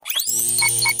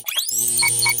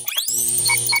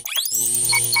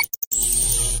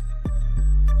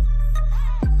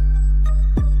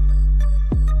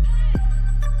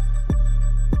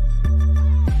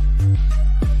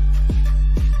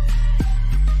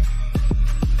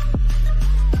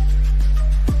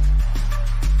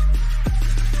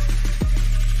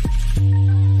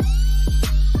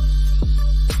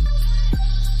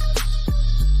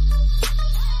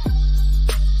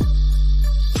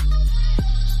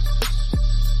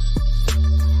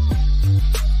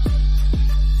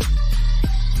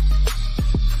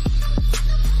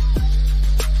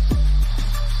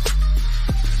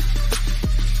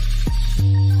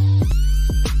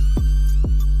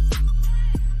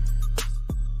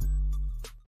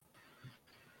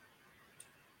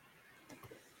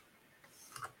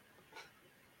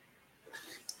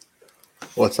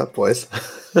What's up, boys?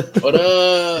 What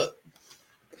up?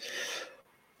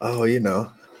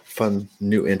 Oh, fun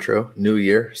new intro, new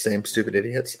year, same stupid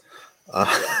idiots.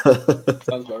 Sounds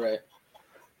about right.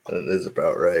 That is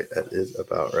about right. That is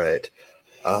about right.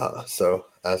 So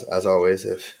as always,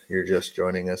 if you're just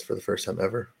joining us for the first time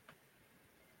ever,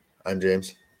 I'm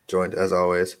James, joined as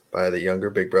always by the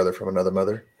younger big brother from another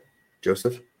mother,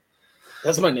 Joseph.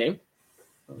 That's my name?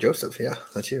 Joseph, yeah,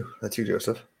 that's you. That's you,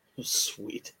 Joseph.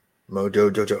 Sweet. Mojo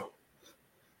Jojo.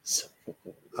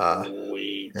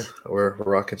 Sweet. Yeah, we're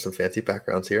rocking some fancy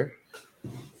backgrounds here.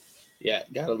 Yeah,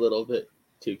 got a little bit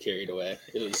too carried away.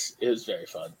 It was very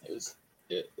fun. It was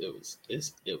fun.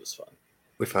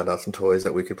 We found out some toys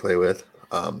that we could play with.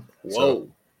 Whoa. So,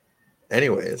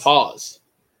 anyways. Pause.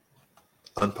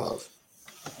 Unpause.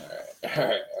 All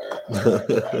right.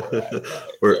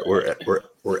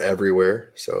 We're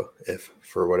everywhere. So if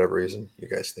for whatever reason you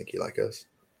guys think you like us,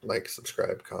 like,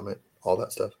 subscribe, comment, all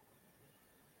that stuff.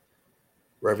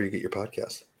 Wherever you get your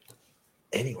podcasts.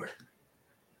 Anywhere.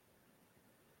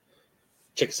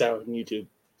 Check us out on YouTube.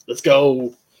 Let's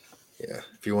go. Yeah.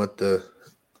 If you want the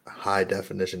high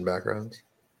definition backgrounds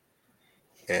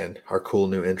and our cool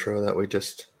new intro that we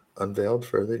just unveiled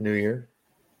for the new year.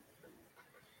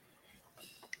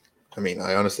 I mean,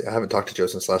 I haven't talked to Joe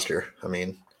since last year. I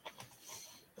mean,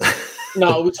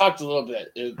 no, we talked a little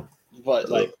bit, but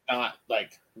like not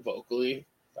like vocally.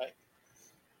 Like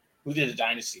we did a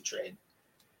dynasty trade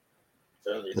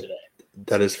earlier today.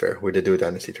 That is fair. We did do a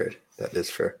dynasty trade. That is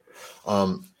fair.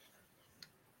 I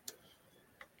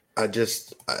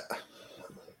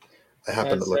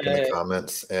happened to look in the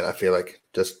comments, and I feel like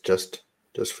just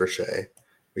for Shay,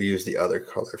 we use the other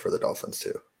color for the Dolphins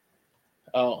too.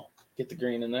 Oh, get the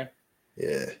green in there.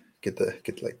 Yeah, get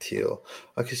like teal.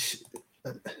 Okay,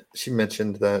 she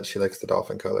mentioned that she likes the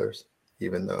Dolphin colors,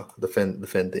 even though the fin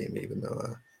theme, even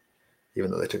though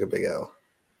they took a big L.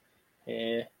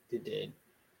 Yeah, they did.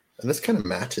 And this kind of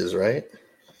matches, right?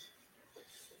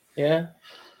 Yeah.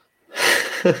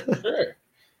 Sure.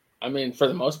 I mean, for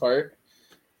the most part.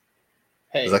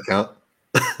 Hey. Does that count?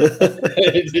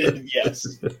 Yes,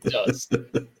 it does.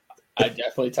 I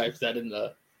definitely typed that in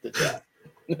the chat.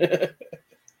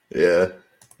 Yeah.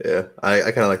 I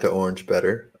kind of like the orange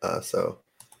better. So,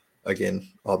 again,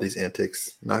 all these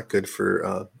antics, not good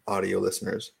for audio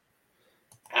listeners.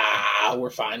 We're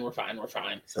fine.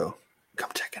 So, come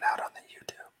check it out on the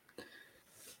YouTube.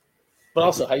 But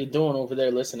also, how you doing over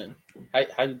there listening?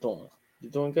 How you doing? You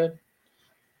doing good?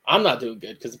 I'm not doing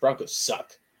good because the Broncos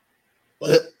suck.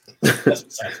 But that's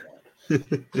besides the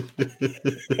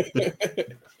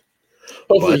point.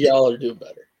 Hopefully, y'all are doing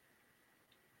better.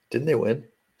 Didn't they win?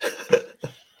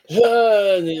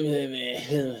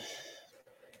 You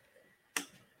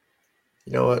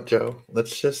know what, Joe?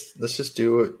 Let's just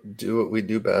do what we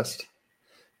do best,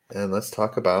 and let's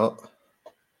talk about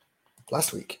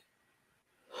last week.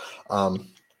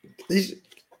 Let's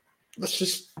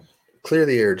just clear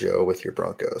the air, Joe, with your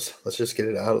Broncos. Let's just get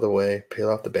it out of the way,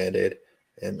 peel off the Band-Aid,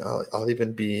 and I'll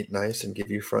even be nice and give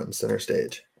you front and center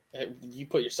stage. You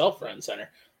put yourself front and center.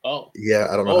 Oh. Yeah,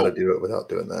 I don't know how to do it without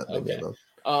doing that. Okay.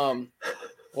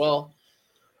 Well,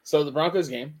 so the Broncos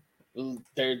game,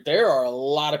 there are a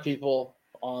lot of people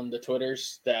on the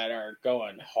Twitters that are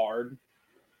going hard,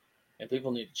 and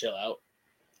people need to chill out.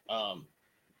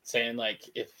 Saying like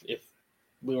if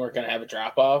we weren't going to have a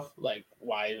drop off, like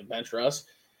why bench Russ?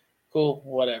 Cool,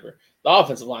 whatever. The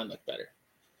offensive line looked better.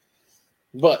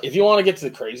 But if you want to get to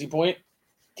the crazy point,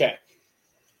 okay.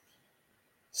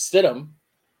 Stidham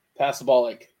passed the ball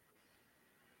like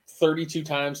 32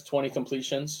 times, 20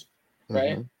 completions,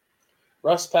 right? Mm-hmm.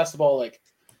 Russ passed the ball like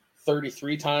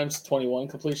 33 times, 21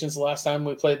 completions the last time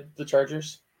we played the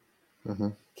Chargers. Mm-hmm.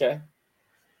 Okay.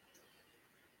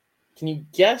 Can you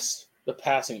guess the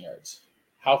passing yards?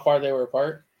 How far they were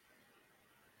apart?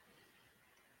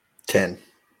 10.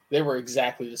 They were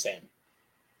exactly the same.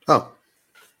 Oh.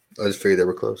 I just figured they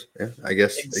were close. Yeah, I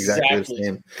guess exactly the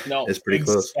same. No, it's pretty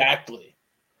close. Exactly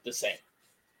the same.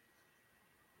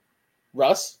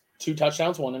 Russ, 2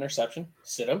 touchdowns, 1 interception.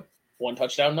 Stidham, 1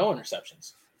 touchdown, no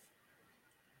interceptions.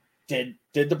 Did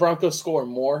the Broncos score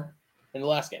more in the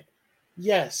last game?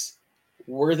 Yes.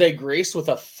 Were they graced with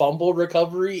a fumble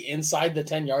recovery inside the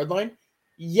 10-yard line?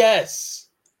 Yes.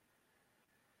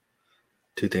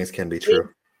 2 things can be true.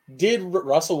 Did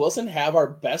Russell Wilson have our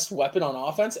best weapon on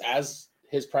offense as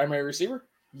his primary receiver?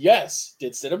 Yes.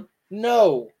 Did Stidham?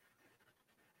 No.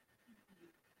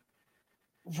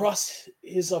 Russ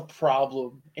is a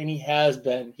problem, and he has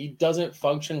been. He doesn't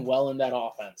function well in that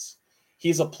offense.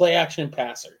 He's a play-action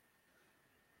passer.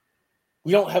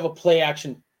 We don't have a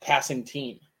play-action passing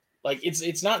team. Like,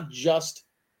 it's not just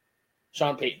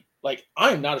Sean Payton. Like,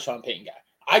 I'm not a Sean Payton guy.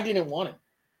 I didn't want him.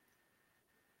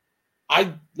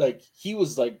 He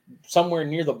was like somewhere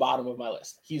near the bottom of my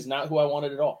list. He's not who I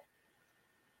wanted at all.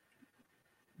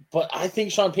 But I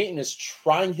think Sean Payton is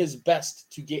trying his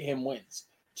best to get him wins,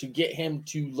 to get him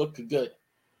to look good.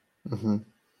 Mm-hmm.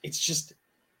 It's just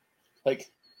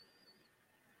like,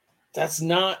 that's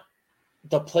not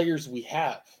the players we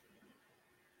have.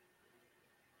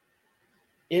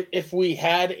 If we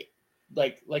had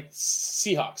like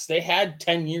Seahawks, they had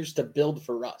 10 years to build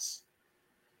for Russ.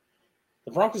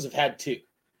 The Broncos have had 2.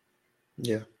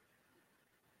 Yeah.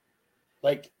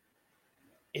 Like,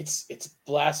 it's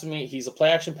blasphemy. He's a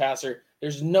play action passer.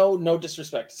 There's no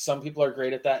disrespect. Some people are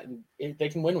great at that, and they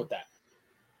can win with that.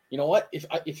 You know what?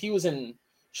 If he was in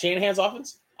Shanahan's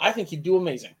offense, I think he'd do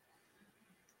amazing.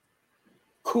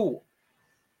 Cool.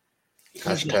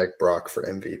 Hashtag Brock for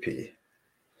MVP.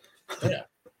 Yeah.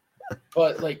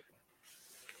 But, like,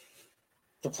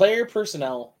 the player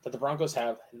personnel that the Broncos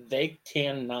have, they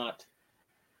cannot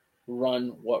run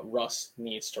what Russ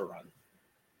needs to run.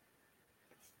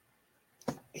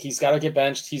 He's got to get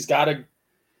benched. They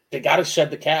got to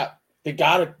shed the cap. They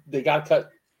got to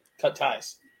cut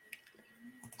ties.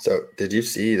 So did you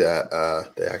see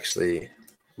that they actually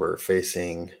were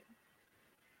facing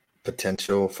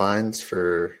potential fines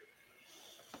for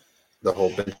the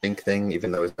whole benching thing,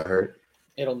 even though he's not hurt?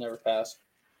 It'll never pass.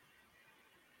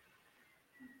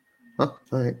 Huh,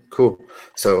 all right, cool.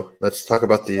 So let's talk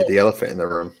about the elephant in the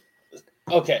room.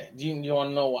 Okay. Do you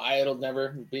want to know why it'll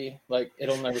never be? Like,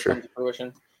 it'll never come to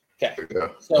fruition? Okay.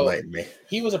 So enlighten me.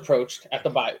 He was approached at the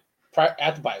bye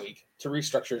week to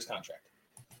restructure his contract.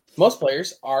 Most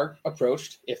players are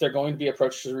approached, if they're going to be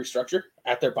approached to restructure,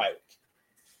 at their bye week.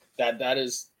 That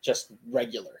is just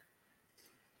regular.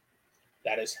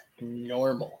 That is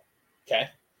normal. Okay.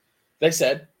 They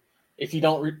said, if you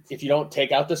don't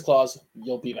take out this clause,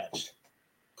 you'll be benched.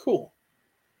 Cool.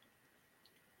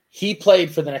 He played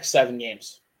for the next 7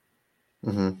 games.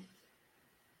 Mm-hmm.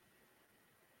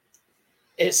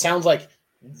 It sounds like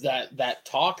that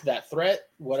talk, that threat,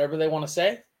 whatever they want to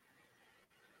say,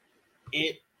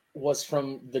 it was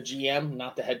from the GM,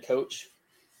 not the head coach.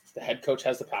 The head coach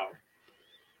has the power.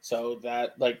 So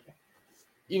that, like,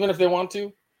 even if they want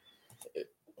to,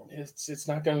 it's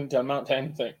not going to amount to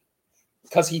anything.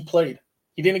 Because he played.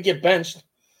 He didn't get benched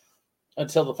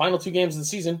until the final 2 games of the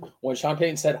season when Sean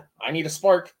Payton said, I need a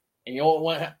spark. And you know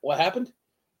what happened?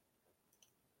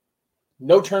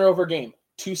 No turnover game.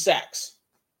 2 sacks.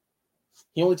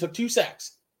 He only took 2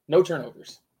 sacks. No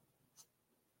turnovers.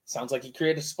 Sounds like he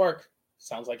created a spark.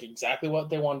 Sounds like exactly what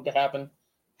they wanted to happen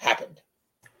happened.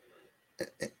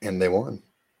 And they won.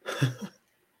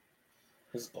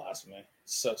 This is blasphemy.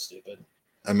 It's so stupid.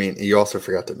 I mean, you also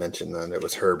forgot to mention that it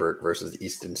was Herbert versus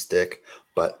Easton Stick,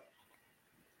 but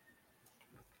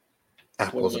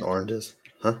apples and oranges,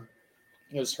 huh?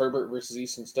 It was Herbert versus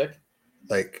Easton Stick.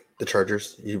 Like the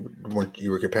Chargers, you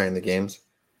were comparing the games.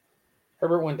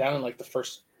 Herbert went down in like the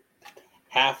first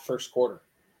quarter.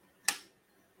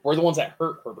 We're the ones that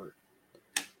hurt Herbert.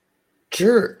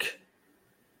 Jerk.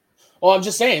 Well, I'm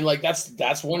just saying, like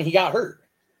that's when he got hurt.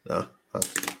 No, I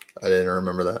didn't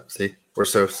remember that. See, we're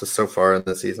so far in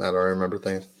the season, I don't remember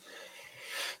things.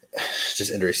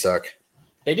 Just injuries suck.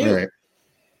 They do. Right.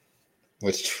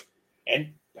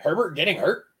 And Herbert getting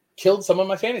hurt killed some of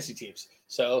my fantasy teams.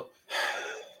 So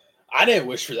I didn't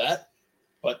wish for that,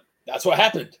 but that's what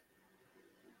happened.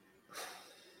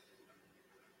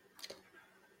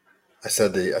 I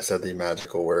said the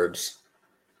magical words.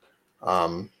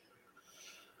 I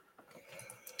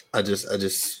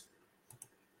just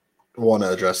want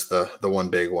to address the one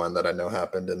big one that I know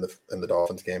happened in the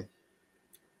Dolphins game.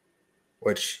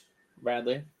 Which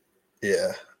Bradley.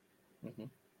 Yeah. Mm-hmm.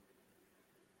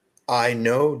 I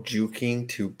know juking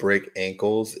to break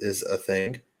ankles is a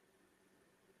thing.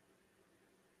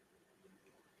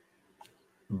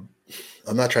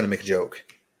 I'm not trying to make a joke,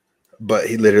 but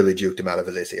he literally juked him out of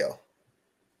his ACL.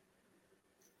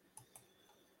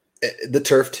 The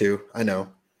turf too, I know.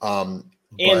 And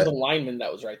the lineman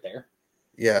that was right there.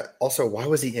 Yeah. Also, why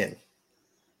was he in?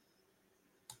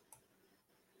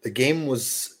 The game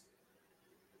was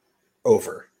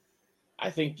over. I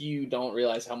think you don't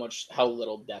realize how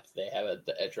little depth they have at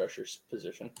the edge rusher's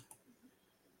position.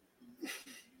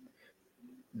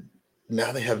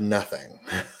 Now they have nothing.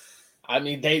 I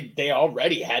mean, they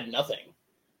already had nothing.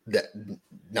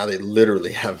 Now they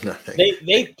literally have nothing.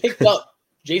 They picked up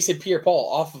Jason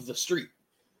Pierre-Paul off of the street.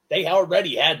 They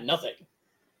already had nothing.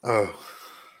 Oh,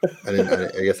 I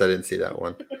guess I didn't see that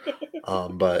one.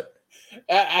 But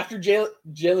after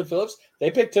Jalen Phillips,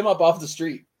 they picked him up off the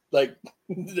street. Like,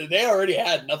 they already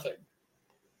had nothing.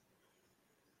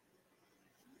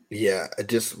 Yeah,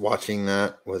 just watching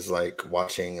that was like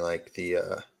watching like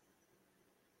the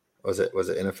was it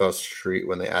NFL Street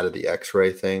when they added the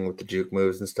X-ray thing with the juke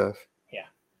moves and stuff. Yeah.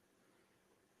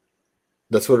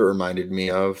 That's what it reminded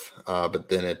me of. But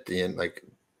then at the end, like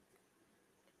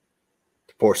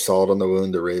to pour salt on the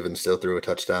wound, the Ravens still threw a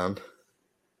touchdown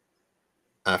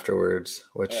afterwards,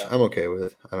 which Yeah. I'm okay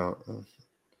with. I don't,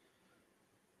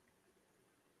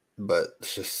 but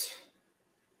it's just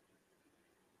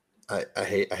I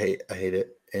hate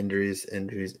it. Injuries.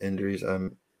 Injuries.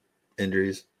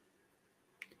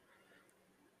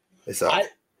 They suck.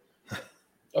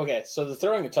 Okay, so the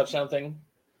throwing a touchdown thing,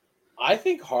 I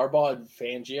think Harbaugh and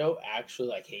Fangio actually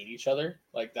like hate each other.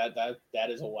 Like that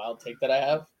is a wild take that I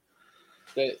have.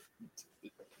 That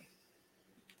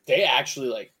they actually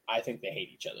like I think they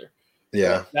hate each other.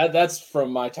 Yeah, But that's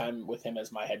from my time with him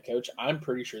as my head coach. I'm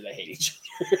pretty sure they hate each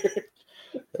other.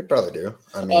 they probably do.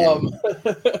 I mean,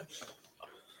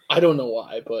 I don't know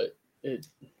why, but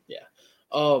yeah.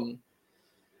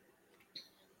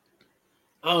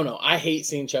 I don't know. I hate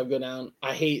seeing Chubb go down.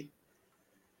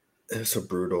 it's so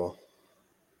brutal.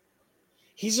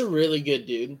 He's a really good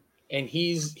dude, and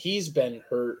he's been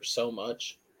hurt so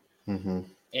much, Mm-hmm.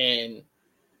 and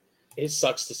it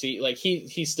sucks to see. Like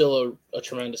he's still a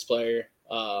tremendous player.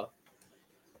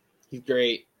 He's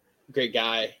great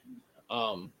guy.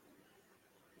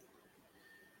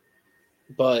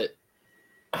 But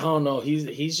I don't know.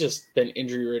 He's just been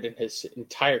injury ridden his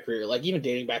entire career, like even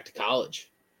dating back to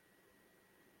college.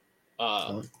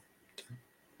 So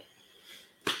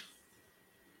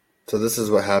this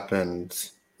is what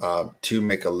happened to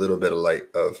make a little bit of light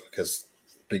of, because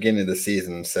beginning of the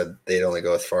season said they'd only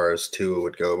go as far as Tua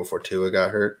would go before Tua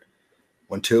got hurt.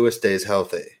 When Tua stays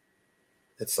healthy,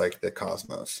 it's like the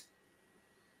cosmos.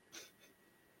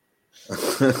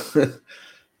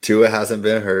 Tua hasn't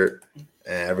been hurt,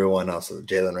 and everyone else.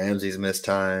 Jalen Ramsey's missed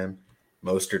time,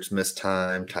 Mostert's missed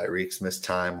time, Tyreek's missed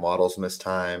time, Waddle's missed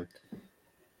time,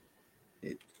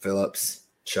 Phillips,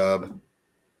 Chubb,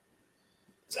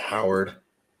 Howard.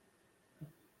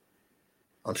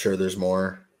 I'm sure there's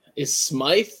more. Is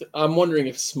Smythe? I'm wondering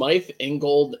if Smythe,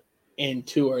 Ingold, and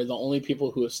Tua are the only people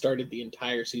who have started the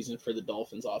entire season for the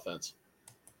Dolphins offense.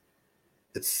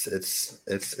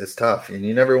 It's tough, and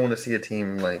you never want to see a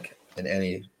team like in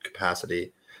any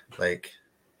capacity like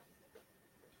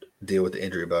deal with the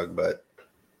injury bug, but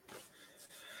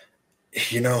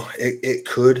you know it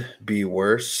could be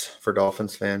worse for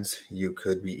Dolphins fans. You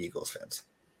could be Eagles fans,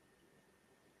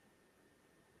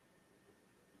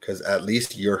 because at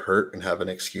least you're hurt and have an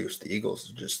excuse. The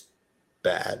Eagles are just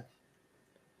bad.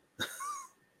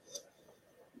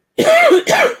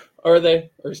 Are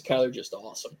they? Or is Kyler just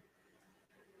awesome?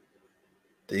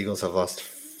 The Eagles have lost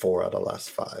 4 out of the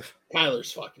last 5.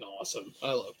 Kyler's fucking awesome.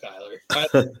 I love Kyler.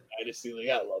 I just feel like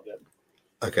I love him.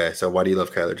 Okay, so why do you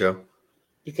love Kyler, Joe?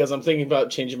 Because I'm thinking about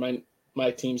changing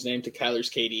my team's name to Kyler's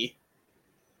KD.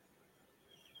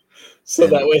 So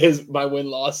that way my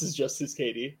win-loss is just his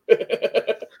KD.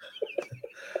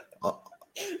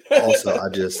 Also, I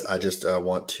just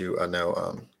want to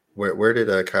know where did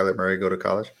Kyler Murray go to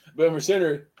college? Boomer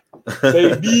Center,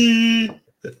 baby.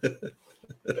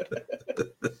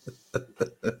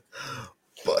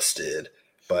 Busted.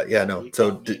 But yeah, no.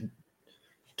 So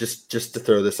just to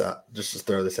throw this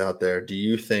out there, do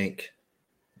you think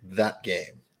that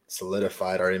game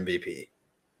solidified our MVP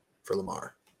for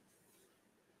Lamar?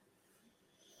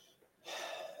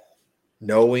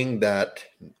 Knowing that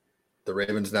the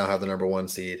Ravens now have the number 1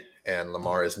 seed and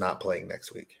Lamar is not playing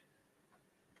next week.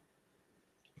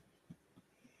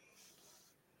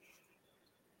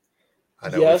 I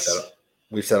know yes.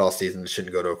 we've said all season it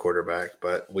shouldn't go to a quarterback,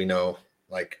 but we know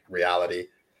like reality.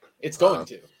 It's going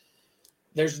to.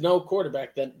 There's no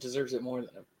quarterback that deserves it more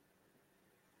than him.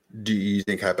 Do you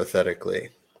think hypothetically,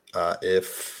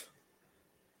 if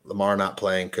Lamar not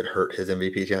playing could hurt his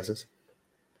MVP chances?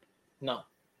 No.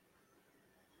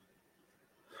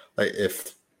 Like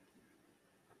if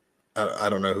I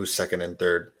don't know who's second and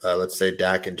third. Let's say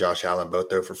Dak and Josh Allen both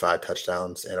throw for 5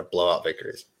 touchdowns and a blowout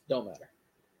victories. Don't matter.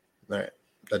 All right.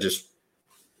 I just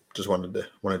wanted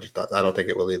your thoughts. I don't think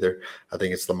it will either. I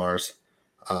think it's Lamar's.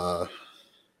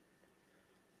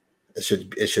 It should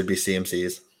be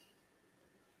CMC's.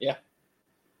 Yeah.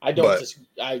 I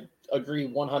agree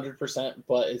 100%,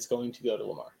 but it's going to go to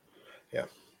Lamar. Yeah.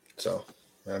 So,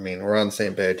 I mean, we're on the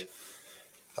same page.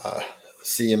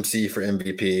 CMC for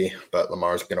MVP, but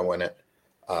Lamar's going to win it.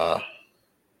 I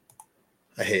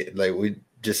hate, like, we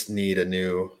just need a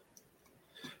new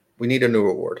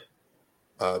award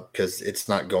because it's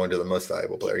not going to the most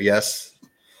valuable player. Yes,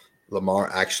 Lamar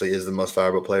actually is the most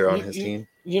valuable player on his team.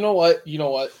 You know what?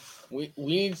 We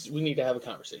need to have a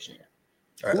conversation here.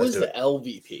 All right, Who let's is do the it.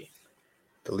 LVP?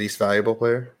 The least valuable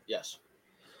player Yes,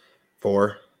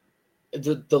 for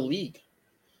the league.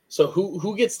 So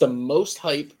who gets the most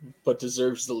hype but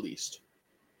deserves the least?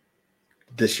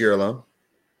 this year alone.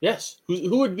 Yes.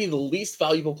 Who would be the least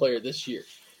valuable player this year?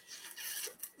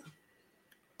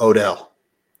 Odell.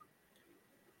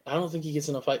 I don't think he gets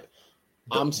enough hype.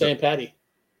 I'm saying Patty.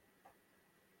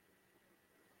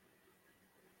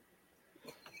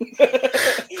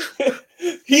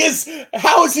 He is.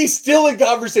 How is he still in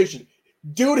conversation?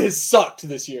 Dude has sucked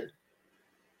this year.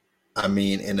 I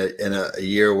mean, in a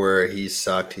year where he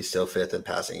sucked, he's still fifth in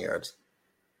passing yards.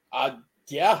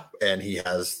 Yeah. And he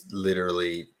has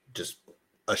literally just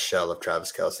a shell of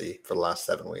Travis Kelce for the last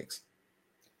 7 weeks.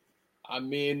 I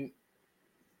mean,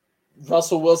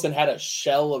 Russell Wilson had a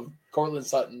shell of Cortland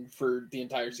Sutton for the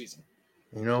entire season.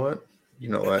 You know what?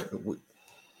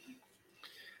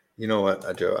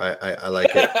 Joe? I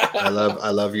like it. I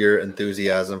love your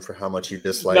enthusiasm for how much you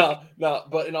dislike. No.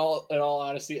 But in all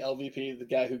honesty, LVP, the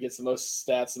guy who gets the most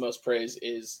stats, the most praise,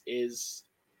 is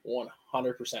 100%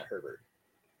 Herbert.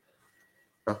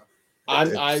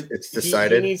 It's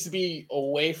decided. He needs to be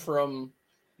away from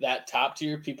that top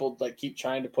tier. People like keep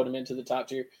trying to put him into the top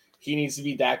tier. He needs to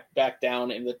be back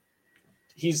down in the.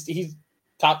 He's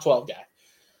top 12 guy.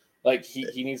 Like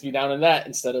he needs to be down in that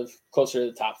instead of closer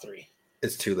to the top 3.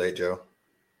 It's too late, Joe.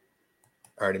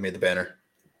 I already made the banner.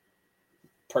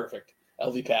 Perfect.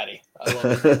 LV Patty. I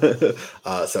love it.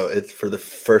 So it's for the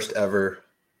first ever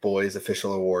boys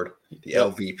official award. The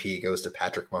Yep. LVP goes to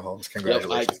Patrick Mahomes.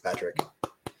 Congratulations, Patrick.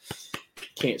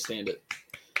 Can't stand it.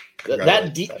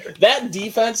 Patrick. That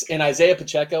defense and Isaiah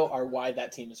Pacheco are why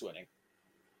that team is winning.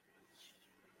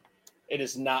 It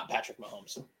is not Patrick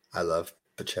Mahomes. I love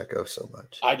Pacheco so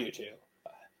much. I do too.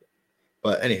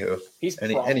 But anywho, he's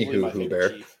probably my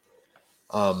favorite chief.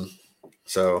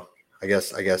 So I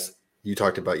guess you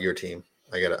talked about your team.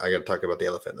 I gotta talk about the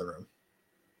elephant in the room.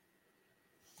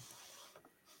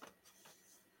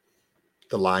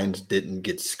 The Lions didn't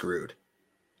get screwed.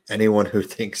 Anyone who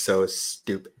thinks so is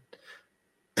stupid.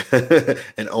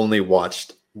 And only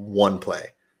watched one play,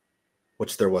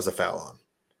 which there was a foul on.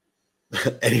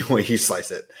 Anyway, you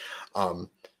slice it. The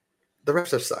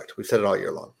refs have sucked. We've said it all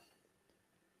year long.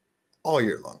 All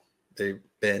year long. They've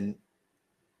been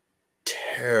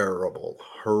terrible,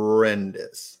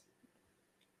 horrendous.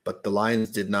 But the Lions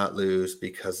did not lose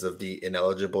because of the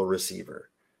ineligible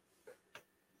receiver.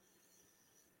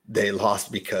 They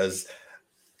lost because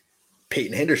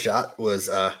Peyton Hendershot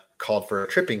was called for a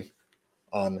tripping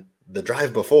on the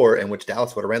drive before, in which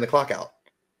Dallas would have ran the clock out.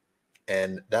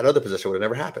 And that other position would have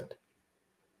never happened.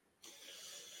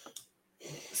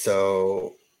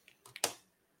 So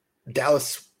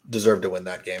Dallas deserved to win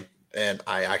that game. And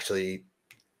I actually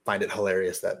find it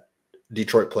hilarious that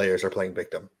Detroit players are playing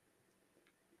victim.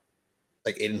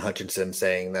 Like Aiden Hutchinson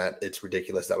saying that it's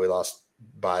ridiculous that we lost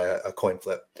by a coin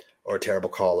flip or a terrible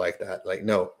call like that. Like,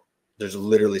 no, there's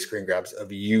literally screen grabs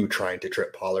of you trying to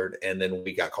trip Pollard, and then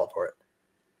we got called for it.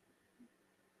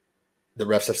 The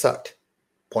refs have sucked.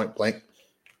 Point blank.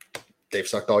 They've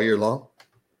sucked all year long.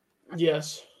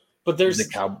 Yes. But there's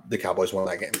the Cowboys won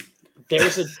that game.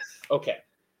 There's a okay.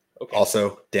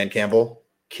 Also, Dan Campbell,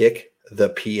 kick the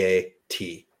PAT.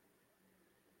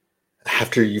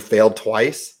 After you failed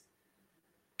twice,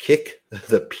 kick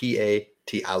the PAT.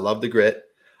 I love the grit.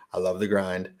 I love the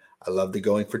grind. I love the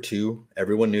going for 2.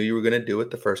 Everyone knew you were going to do it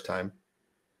the first time.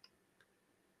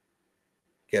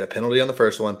 Get a penalty on the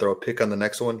first one, throw a pick on the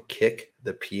next one, kick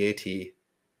the PAT,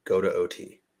 go to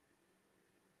OT.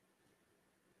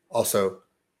 Also,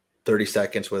 30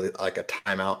 seconds with like a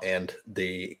timeout and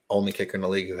the only kicker in the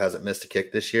league who hasn't missed a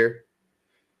kick this year.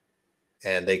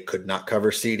 And they could not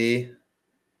cover CD.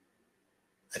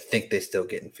 I think they still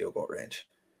get in field goal range.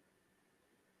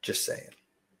 Just saying.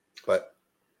 But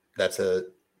that's a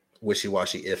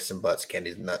wishy-washy ifs and buts,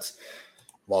 candies and nuts.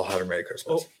 While having Merry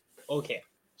Christmas. Oh, okay.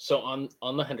 So on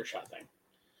the Hendershot thing,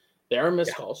 there are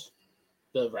missed calls.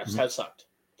 The refs have sucked.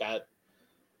 That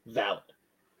valid.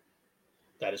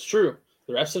 That is true.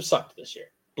 The refs have sucked this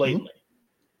year, blatantly.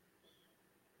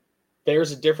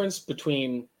 There's a difference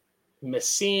between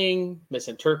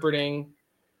misinterpreting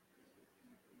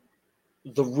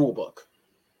the rule book.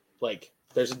 Like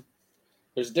there's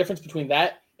a difference between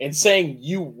that and saying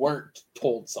you weren't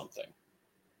told something.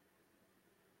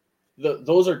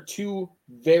 Those are two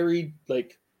very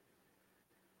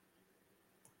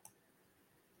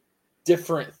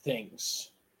different things.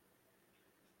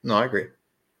 No, I agree.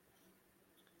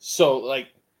 So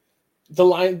the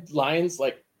Lions,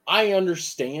 I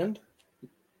understand.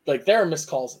 There are missed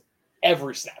calls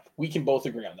every snap. We can both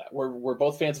agree on that. We're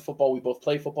both fans of football. We both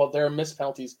play football. There are missed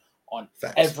penalties on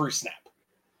Facts. every snap.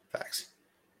 Facts.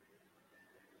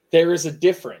 There is a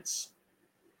difference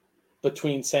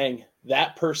between saying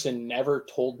that person never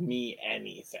told me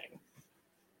anything.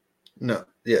 No.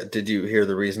 Yeah. Did you hear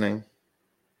the reasoning?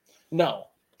 No,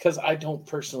 because I don't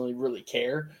personally really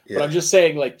care. Yeah. But I'm just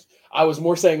saying, like, I was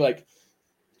more saying, like,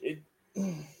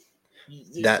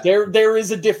 there is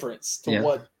a difference to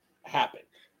what happened.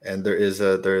 And there is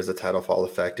a title fall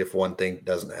effect. If one thing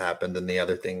doesn't happen, then the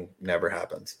other thing never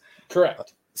happens.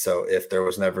 Correct. So if there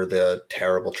was never the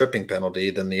terrible tripping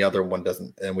penalty, then the other one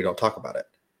doesn't, and we don't talk about it.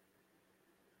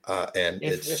 And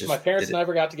if my parents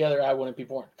never got together, I wouldn't be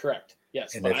born. Correct.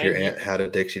 Yes. And if your aunt had a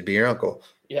dick, she'd be your uncle.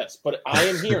 Yes, but I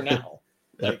am here now.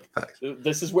 Like,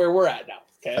 this is where we're at now.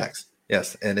 Okay. Facts.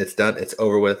 Yes, and it's done. It's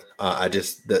over with.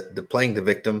 The playing the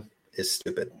victim is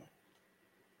stupid.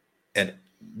 And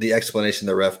the explanation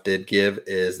the ref did give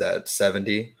is that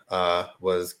 70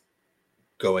 was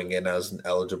going in as an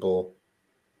eligible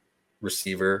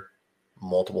receiver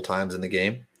multiple times in the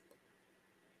game.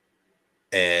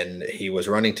 And he was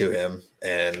running to him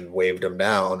and waved him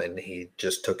down, and he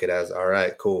just took it as, all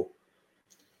right, cool.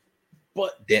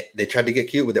 But they tried to get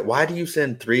cute with it. Why do you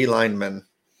send 3 linemen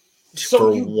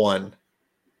for one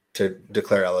to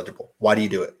declare eligible? Why do you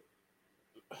do it?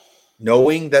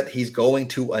 Knowing that he's going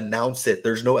to announce it.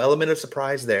 There's no element of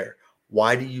surprise there.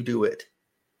 Why do you do it?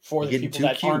 For the people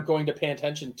that aren't going to pay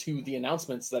attention to the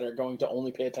announcements, that are going to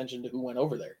only pay attention to who went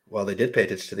over there. Well, they did pay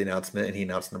attention to the announcement, and he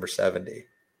announced number 70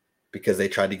 because they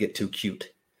tried to get too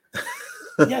cute.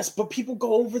 Yes, but people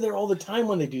go over there all the time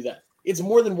when they do that. It's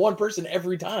more than one person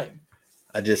every time.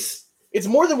 It's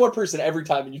more than one person every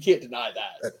time, and you can't deny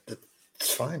that.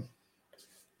 It's fine.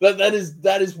 That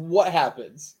is what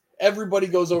happens. Everybody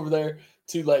goes over there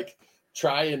to, like,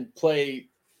 try and play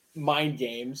mind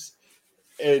games,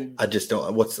 and I just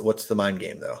don't. What's the mind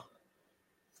game though?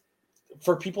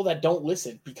 For people that don't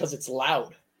listen because it's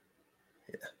loud.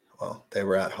 Yeah. Well, they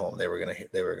were at home. They were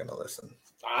gonna listen.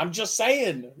 I'm just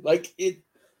saying, like it.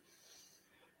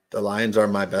 The Lions are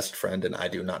my best friend, and I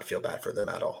do not feel bad for them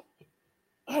at all.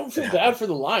 I don't feel bad for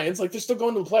the Lions. Like, they're still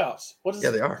going to the playoffs.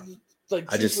 Yeah, they are.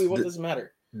 Like, seriously, what does it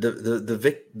matter?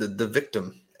 The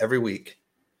victim every week.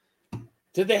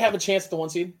 Did they have a chance at the 1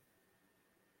 seed?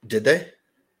 Did they?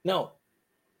 No.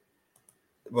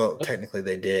 Well, technically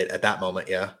they did at that moment.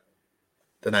 Yeah,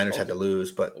 the Niners had to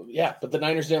lose, but the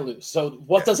Niners didn't lose. So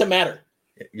what does it matter?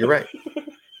 You're right.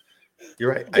 You're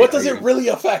right. What does it really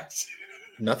affect?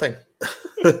 Nothing.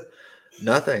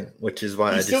 Nothing. Which is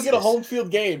why you still get a home field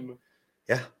game.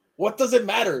 Yeah. What does it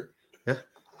matter? Yeah.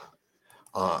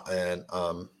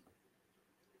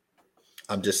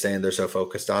 I'm just saying they're so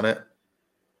focused on it.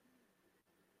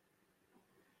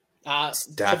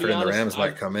 Stafford and the Rams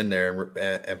might come in there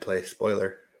and play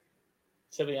spoiler.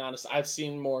 To be honest, I've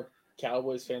seen more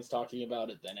Cowboys fans talking about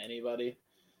it than anybody,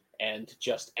 and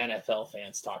just NFL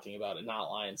fans talking about it,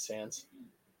 not Lions fans.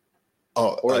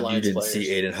 Oh, you didn't see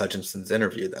Aiden Hutchinson's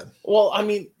interview then? Well, I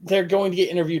mean, they're going to get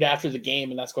interviewed after the game,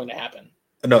 and that's going to happen.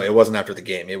 No, it wasn't after the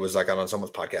game. It was like on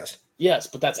someone's podcast. Yes,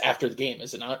 but that's after the game,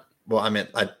 is it not? Well,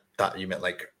 I thought you meant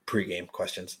like pregame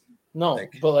questions. No,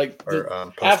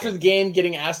 after the game,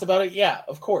 getting asked about it, yeah,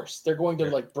 of course. They're going to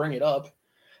like bring it up.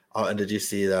 Oh, and did you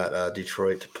see that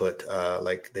Detroit put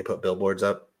they put billboards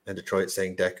up in Detroit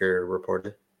saying Decker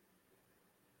reported?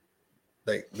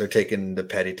 Like, they're taking the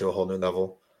petty to a whole new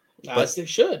level. As they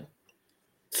should.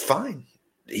 It's fine.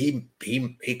 He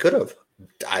could have.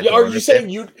 Are you saying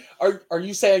you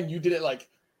didn't like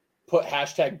put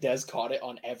hashtag Dez caught it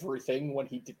on everything when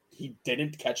he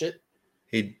didn't catch it?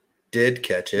 He did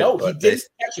catch it. No, he didn't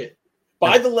catch it.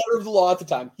 By the letter of the law at the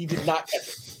time, he did not catch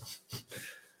it.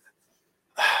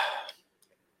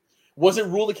 Was it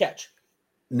ruled a catch?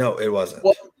 No, it wasn't.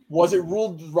 Was it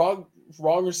ruled wrong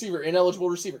receiver, ineligible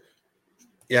receiver?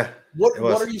 Yeah. What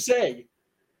are you saying?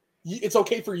 It's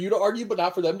okay for you to argue, but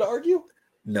not for them to argue?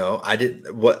 No, I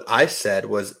didn't. What I said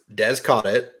was Dez caught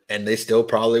it, and they still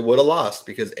probably would have lost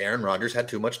because Aaron Rodgers had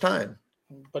too much time.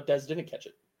 But Dez didn't catch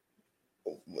it.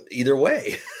 Either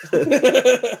way.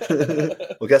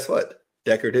 Well, guess what?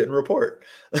 Decker didn't report.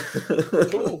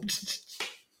 Cool.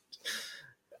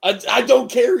 I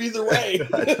don't care either way.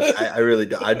 I really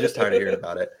do. I'm just tired of hearing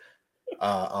about it.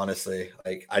 Honestly,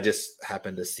 like, I just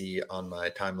happened to see on my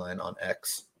timeline on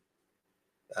X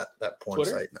that porn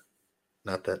Twitter? site.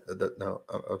 Not that. No.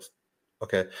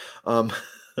 Okay. On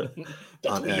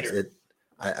X,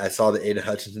 I saw the Aiden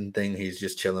Hutchinson thing. He's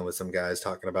just chilling with some guys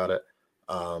talking about it,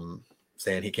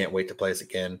 saying he can't wait to play us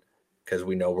again because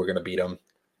we know we're going to beat them,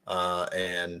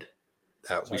 and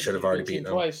that we should have already beaten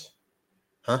them twice.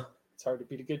 Huh? It's hard to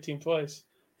beat a good team twice.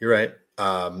 You're right.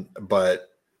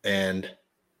 And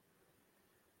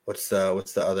what's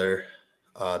the other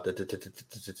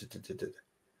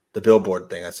the billboard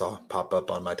thing I saw pop up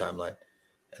on my timeline,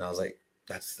 and I was like,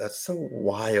 that's so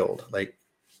wild. Like,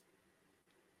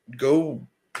 go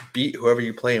beat whoever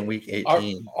you play in week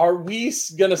 18. Are we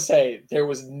gonna say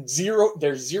there's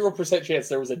 0% chance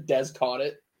there was a Dez caught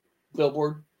it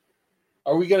billboard?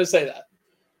 Are we gonna say that?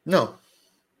 No.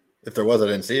 If there was, I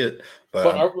didn't see it.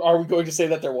 But are we going to say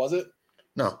that there wasn't?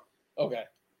 No. Okay.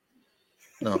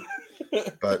 No.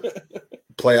 But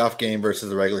playoff game versus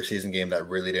the regular season game, that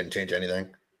really didn't change anything.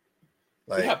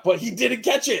 Like, yeah, but he didn't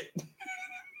catch it.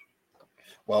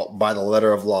 Well, by the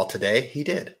letter of law today, he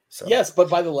did. So yes, but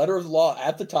by the letter of law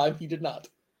at the time, he did not.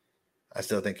 I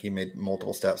still think he made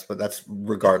multiple steps, but that's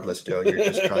regardless, Joe. You're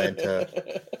just trying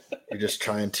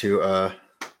to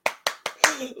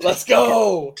let's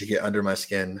go to get under my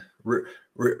skin.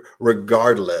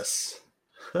 Regardless.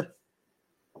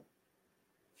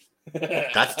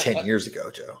 That's 10 years ago,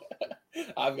 Joe.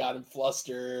 I've got him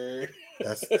flustered.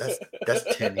 That's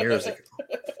 10 years ago.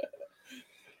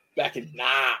 Back in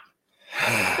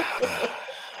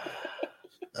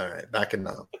All right, back in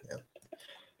now. Yeah.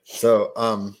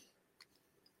 So,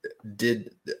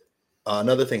 did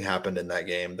another thing happened in that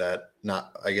game that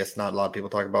I guess not a lot of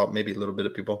people talk about, maybe a little bit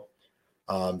of people,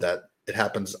 that it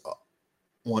happens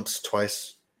once,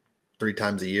 twice, 3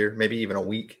 times a year, maybe even a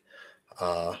week.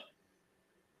 The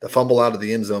fumble out of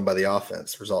the end zone by the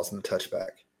offense results in a touchback.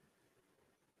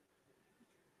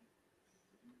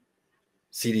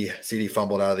 CD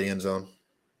fumbled out of the end zone.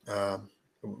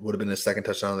 Would have been his second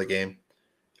touchdown of the game.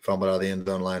 Fumbled out of the end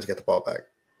zone. Lions get the ball back.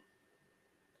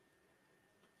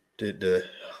 A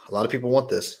lot of people want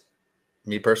this.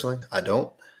 Me personally, I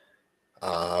don't.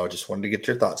 I just wanted to get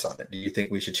your thoughts on it. Do you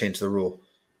think we should change the rule?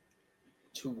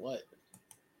 To what?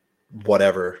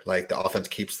 Whatever. Like the offense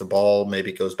keeps the ball,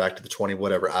 maybe it goes back to the 20,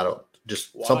 whatever. I don't. Just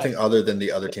Why? Something other than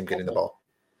the other team getting the ball.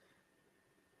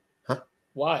 Huh?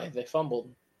 Why? They fumbled.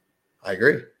 I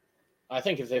agree. I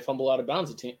think if they fumble out of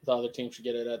bounds, the other team should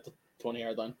get it at the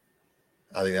 20-yard line.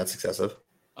 I think that's excessive.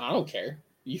 I don't care.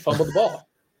 You fumbled the ball.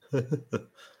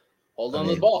 Hold on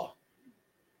to the ball.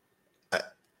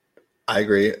 I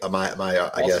agree. I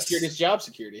guess security is job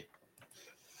security.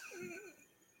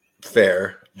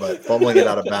 Fair, but fumbling it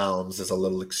out of bounds is a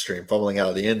little extreme. Fumbling out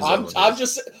of the end zone. I'm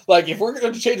just like, if we're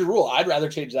going to change a rule, I'd rather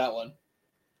change that one.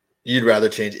 You'd rather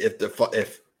change if the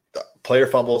player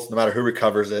fumbles, no matter who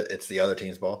recovers it, it's the other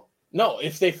team's ball. No,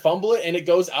 if they fumble it and it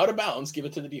goes out of bounds, give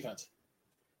it to the defense.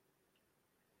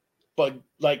 But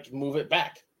like, move it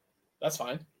back. That's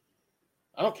fine.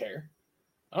 I don't care.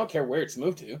 I don't care where it's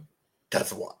moved to.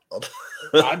 That's wild.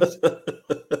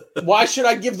 Why should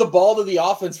I give the ball to the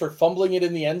offense for fumbling it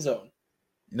in the end zone?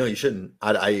 No, you shouldn't.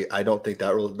 I don't think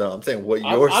that rule. No, I'm saying what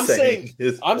you're saying.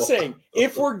 I'm saying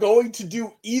if we're going to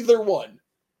do either one,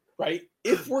 right?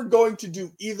 If we're going to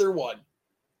do either one,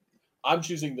 I'm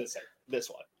choosing this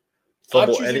one.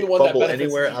 Fumble, I'm choosing the one that benefits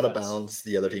anywhere out of bounds,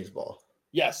 the other team's ball.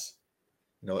 Yes.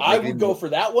 No, I would go for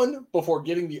that one before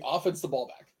giving the offense the ball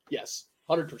back. Yes,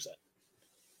 100%.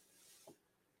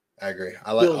 I agree.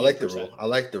 I like the rule. I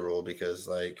like the rule because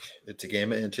like it's a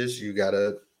game of inches. You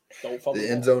gotta. The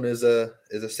end zone is a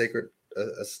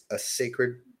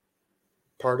sacred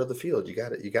part of the field. You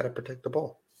gotta protect the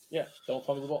ball. Yeah, don't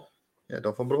fumble the ball. Yeah,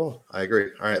 don't fumble the ball. I agree.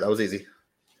 All right, that was easy.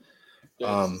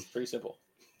 It's pretty simple.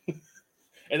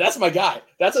 And that's my guy.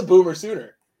 That's a boomer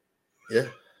sooner. Yeah.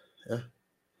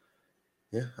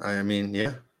 I mean,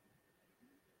 yeah.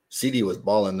 CD was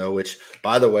balling though, which,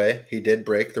 by the way, he did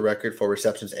break the record for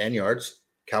receptions and yards,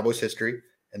 Cowboys history,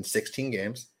 in 16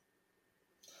 games.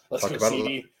 Let's go,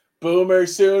 CD. Boomer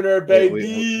sooner,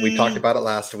 baby. We talked about it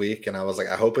last week, and I was like,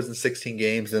 I hope it's in 16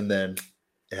 games, and then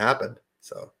it happened.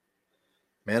 So,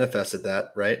 manifested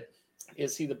that, right?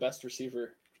 Is he the best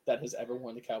receiver that has ever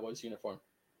worn the Cowboys uniform?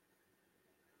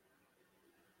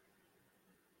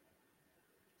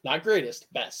 Not greatest,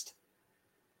 best.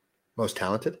 Most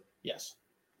talented? Yes.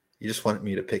 You just wanted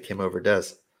me to pick him over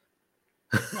Dez.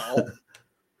 No.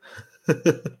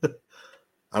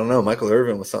 I don't know. Michael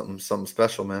Irvin was something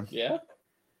special, man. Yeah.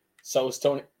 So was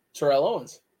Terrell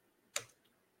Owens.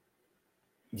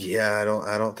 Yeah,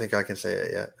 I don't think I can say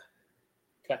it yet.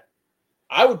 Okay.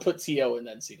 I would put T.O. and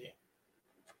then CD.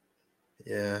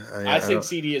 Yeah. I think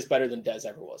CD is better than Dez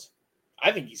ever was.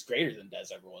 I think he's greater than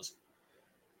Dez ever was.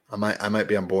 I might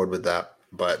be on board with that,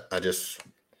 but I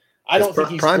don't think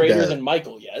he's greater than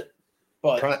Michael yet.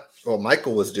 But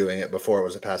Michael was doing it before it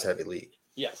was a pass-heavy league.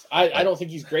 Yes, I don't think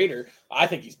he's greater. I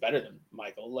think he's better than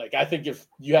Michael. Like, I think if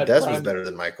you had Dez was better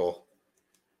than Michael.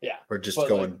 Yeah. We're just But,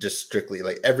 going just strictly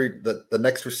like the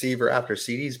next receiver after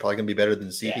CD is probably gonna be better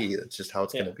than CD. Yeah. That's just how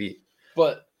it's gonna be.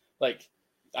 But like,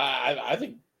 I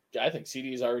think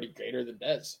CD is already greater than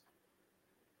Dez.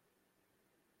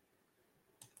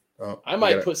 Oh, I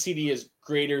might put CD as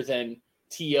greater than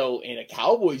T.O. in a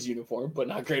Cowboys uniform, but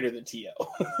not greater than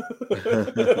T.O.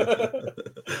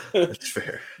 That's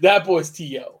fair. That boy's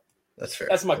T.O. That's fair.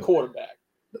 That's my quarterback.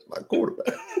 That's my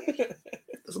quarterback.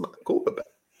 That's my quarterback.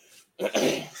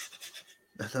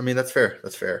 I mean, that's fair.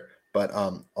 That's fair. But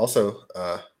also,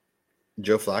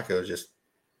 Joe Flacco is just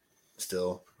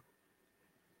still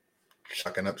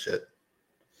chucking up shit.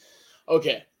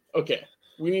 Okay.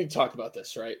 We need to talk about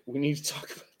this, right? We need to talk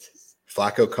about this.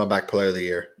 Flacco comeback player of the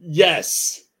year.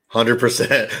 Yes.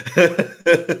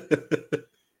 100%.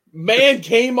 Man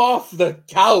came off the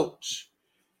couch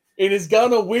and is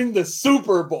gonna win the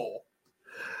Super Bowl.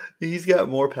 He's got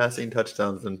more passing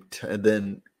touchdowns than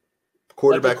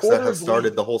quarterbacks that have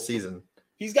started the whole season.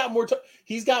 He's got more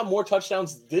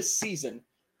touchdowns this season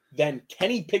than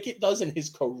Kenny Pickett does in his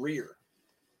career.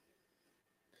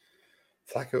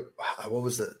 Flacco, what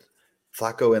was it?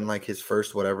 Flacco in like his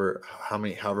first however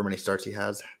many starts he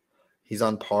has, he's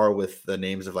on par with the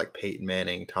names of like Peyton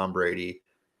Manning, Tom Brady,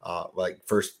 like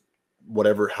first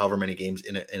however many games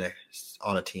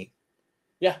on a team.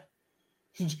 Yeah.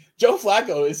 Joe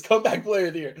Flacco is comeback player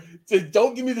of the year. So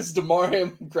don't give me this DeMar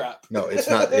Hamlin crap. No, it's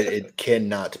not. It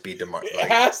cannot be DeMar. It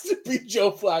has to be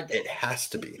Joe Flacco. It has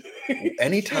to be.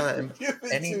 Anytime. Give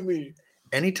it to me.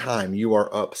 Anytime you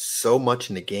are up so much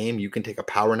in the game, you can take a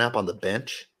power nap on the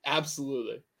bench.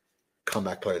 Absolutely.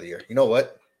 Comeback player of the year. You know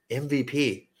what?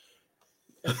 MVP.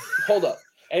 Hold up.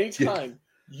 Anytime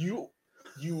you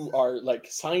are like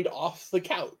signed off the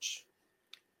couch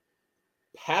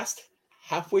past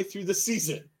halfway through the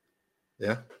season.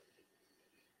 Yeah.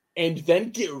 And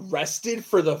then get rested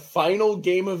for the final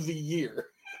game of the year.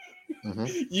 Mm-hmm.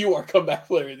 You are comeback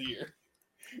player of the year.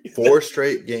 4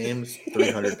 straight games,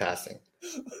 300 passing.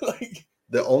 Like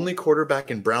the only quarterback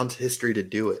in Browns history to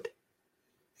do it.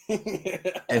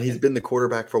 And he's been the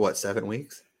quarterback for what, 7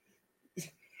 weeks?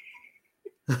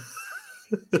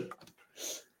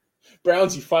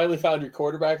 Browns, you finally found your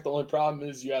quarterback. The only problem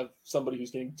is you have somebody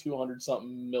who's getting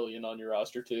 200-something million on your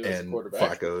roster too as a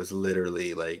quarterback. Flacco is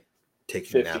literally like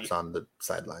taking 50. naps on the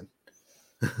sideline.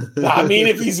 I mean,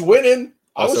 if he's winning,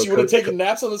 I wish he would have taken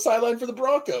naps on the sideline for the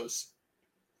Broncos.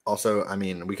 Also, I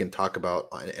mean, we can talk about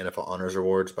NFL honors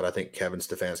awards, but I think Kevin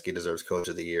Stefanski deserves Coach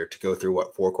of the Year to go through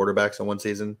 4 quarterbacks in one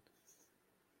season.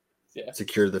 Yeah.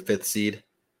 Secure the 5th seed.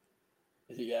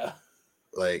 Yeah.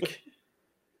 Like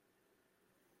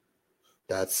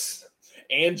that's.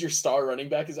 And your star running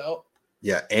back is out.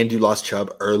 Yeah, and you lost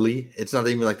Chubb early. It's not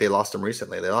even like they lost him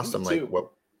recently. They lost him like what,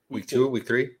 week 2, week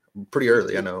 3? Pretty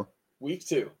early, I know. Week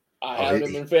 2. I had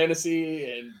him in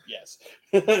fantasy, and yes,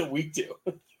 week 2.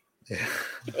 Yeah.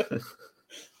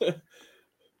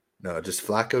 No, just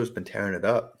Flacco's been tearing it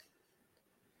up.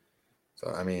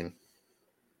 So I mean,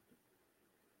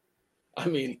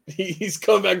 he's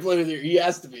comeback player of the year. He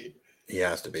has to be. He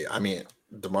has to be. I mean,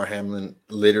 DeMar Hamlin,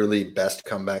 literally best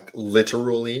comeback,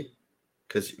 literally,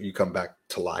 because you come back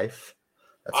to life.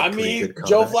 I mean,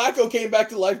 Joe Flacco came back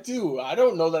to life too. I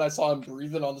don't know that I saw him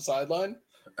breathing on the sideline.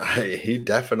 He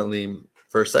definitely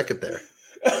for a second there.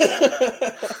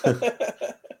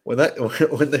 when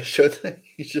they showed that,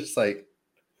 he's just like.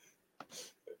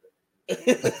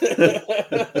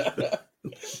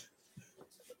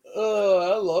 Oh,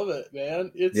 I love it,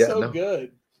 man! It's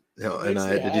good. No, and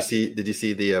did you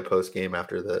see the post game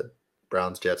after the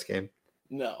Browns Jets game?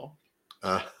 No.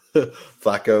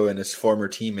 Flacco and his former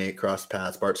teammate crossed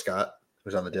paths. Bart Scott,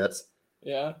 who's on the Jets.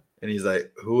 Yeah. And he's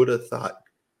like, "Who would have thought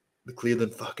the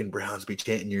Cleveland fucking Browns be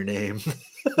chanting your name?"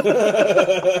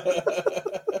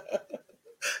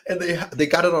 And they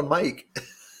got it on mic.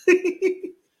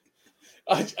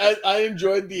 I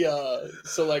enjoyed the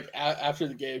so like after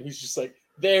the game, he's just like,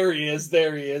 there he is,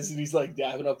 and he's like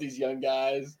dapping up these young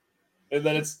guys, and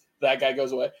then it's that guy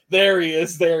goes away. There he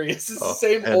is. It's the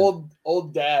same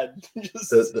old dad.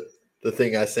 The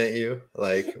thing I sent you,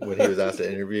 like when he was asked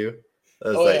to interview, I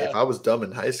was if I was dumb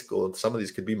in high school, some of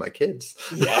these could be my kids.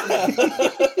 Yeah.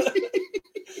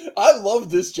 I love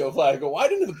this Joe Flacco. Why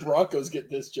didn't the Broncos get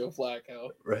this Joe Flacco?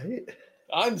 Right.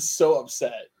 I'm so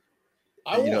upset.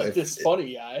 I want this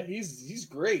funny guy. He's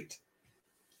great.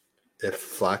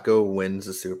 If Flacco wins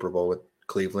the Super Bowl with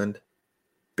Cleveland,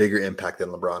 bigger impact than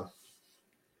LeBron.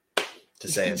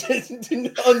 Just saying.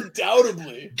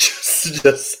 Undoubtedly.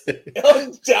 Just saying.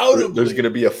 Undoubtedly. There's going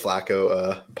to be a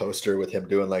Flacco poster with him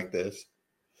doing like this.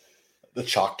 The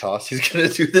chalk toss. He's going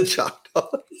to do the chalk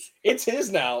toss. It's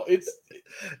his now.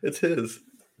 It's his.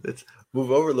 It's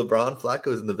move over. LeBron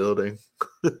Flacco's in the building.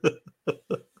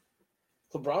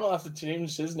 LeBron will have to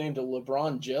change his name to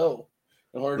LeBron Joe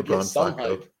in order to get LeBron some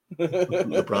Flacco. hype.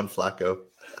 LeBron Flacco.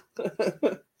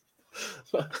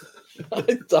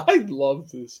 I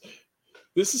love this.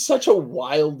 This is such a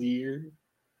wild year.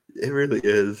 It really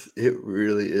is. It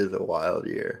really is a wild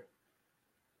year.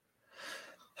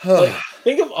 Like,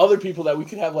 think of other people that we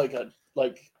could have like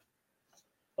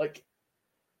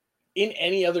in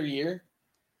any other year,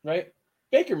 right?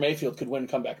 Baker Mayfield could win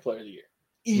Comeback Player of the Year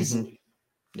easily.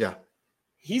 Yeah.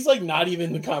 He's like not even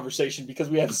in the conversation because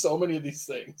we have so many of these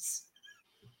things.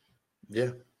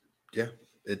 Yeah. Yeah.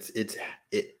 It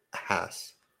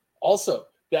has. Also,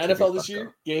 the To be NFL this Flacco.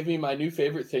 year gave me my new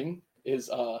favorite thing is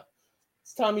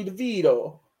it's Tommy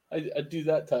DeVito. I do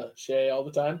that to Shay all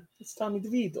the time. It's Tommy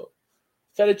DeVito.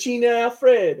 Fettuccine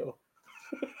Alfredo.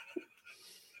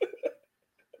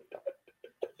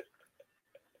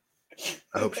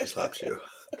 I hope she slaps you.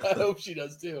 I hope she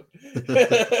does too.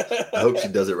 I hope she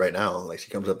does it right now. Like she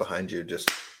comes up behind you,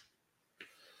 just.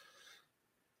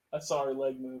 I saw her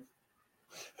leg move.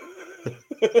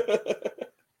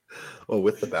 Well,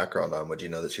 with the background on, would you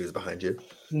know that she was behind you?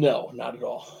 No, not at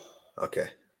all. Okay.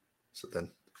 So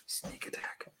then, sneak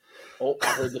attack. Oh, I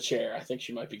heard the chair. I think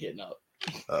she might be getting up.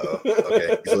 Oh,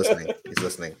 okay. He's listening. He's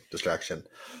listening. Distraction.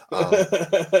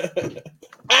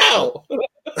 Ow!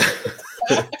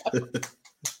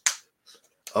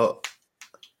 Oh,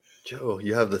 Joe,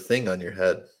 you have the thing on your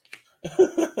head.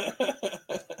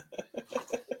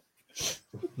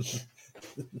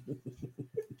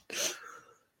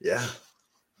 Yeah,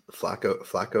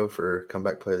 Flacco for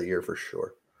comeback player of the year for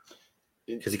sure.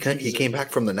 Because he came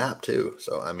back from the nap too.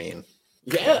 So I mean,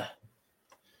 yeah.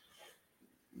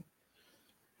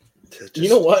 You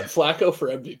know what? Flacco for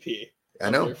MVP.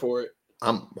 I'm here for it.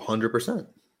 I'm 100%.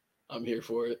 I'm here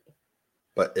for it.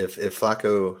 But if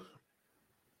Flacco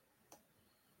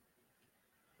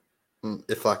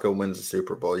wins the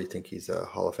Super Bowl, you think he's a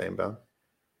Hall of Fame bound?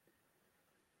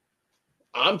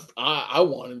 I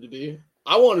want him to be.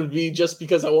 I want him to be just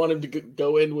because I want him to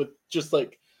go in with just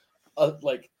like a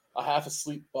half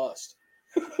asleep bust.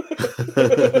 All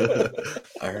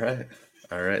right.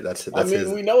 That's I mean,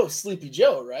 his, we know of Sleepy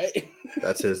Joe, right?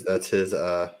 That's his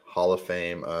Hall of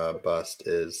Fame bust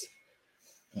is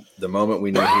the moment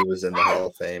we knew he was in the Hall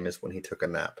of Fame is when he took a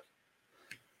nap.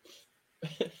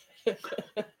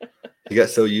 He got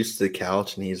so used to the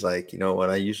couch and he's like, you know what?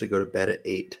 I usually go to bed at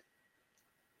 8.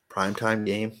 Primetime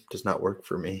game does not work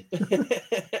for me. I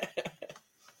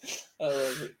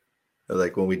love it.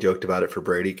 Like when we joked about it for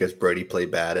Brady because Brady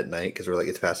played bad at night because we're like,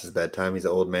 it's past his bedtime. He's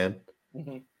an old man.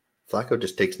 Mm-hmm. Flacco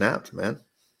just takes naps, man.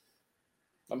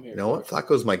 I'm here. You know what?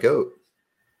 Flacco's my goat.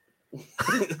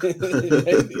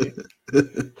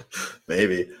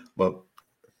 Maybe. Well,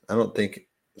 I don't think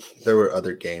there were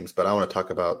other games, but I want to talk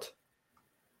about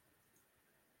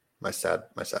my sad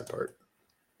part.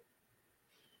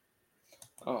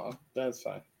 Oh, that's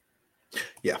fine.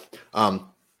 Yeah.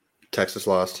 Texas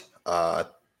lost. They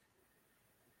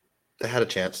had a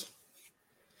chance.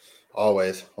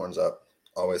 Always horns up.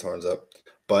 Always horns up.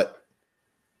 But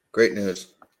great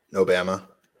news. No Bama.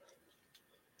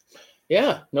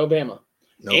 Yeah, no Bama.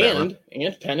 No Bama.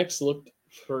 And Penix looked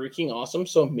freaking awesome,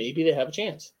 so maybe they have a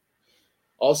chance.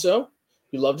 Also,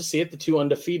 we love to see it. The 2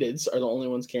 undefeateds are the only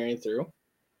ones carrying through.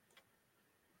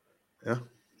 Yeah.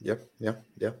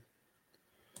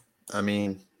 I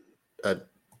mean,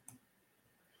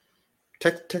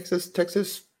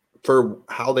 Texas, for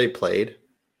how they played,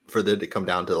 for them to come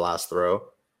down to the last throw,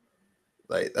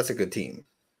 like that's a good team.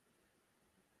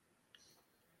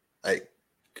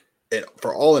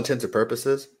 For all intents and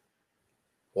purposes,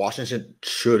 Washington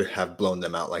should have blown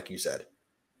them out, like you said.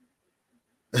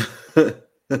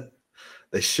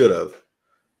 They should have,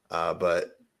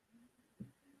 but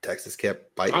Texas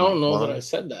kept biting. I don't know that I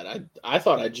said that. I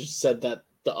thought I just said that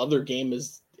the other game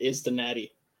is the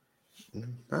Natty.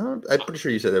 I'm pretty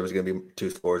sure you said there was going to be 2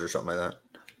 scores or something like that.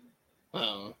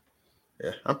 Oh,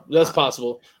 yeah, that's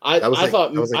possible. I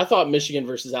thought thought Michigan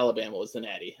versus Alabama was the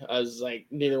Natty. I was like,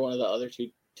 neither one of the other 2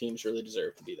 teams really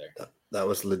deserve to be there. That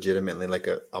was legitimately like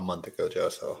a month ago, Joe.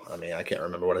 So I mean, I can't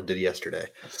remember what I did yesterday.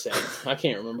 Same. I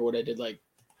can't remember what I did like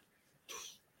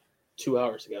 2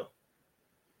 hours ago.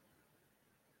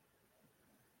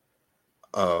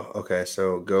 Oh, okay.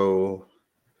 So go.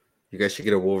 You guys should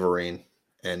get a Wolverine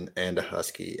and a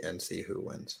Husky and see who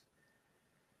wins.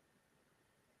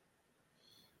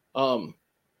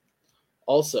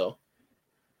 Also,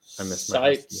 I missed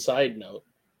my side note.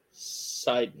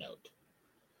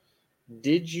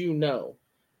 Did you know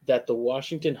that the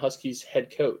Washington Huskies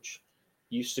head coach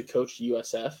used to coach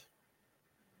USF?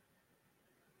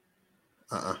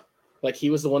 Like he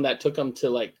was the one that took them to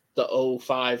like the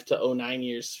 05 to 09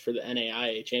 years for the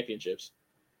NAIA championships.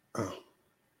 Oh.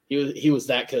 He was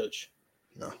that coach.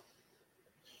 No.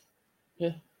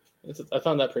 Yeah, I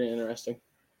found that pretty interesting.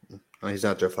 Oh, he's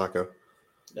not Joe Flacco.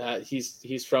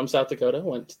 He's from South Dakota.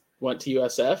 Went to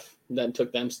USF, and then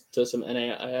took them to some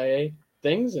NAIA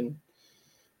things and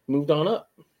moved on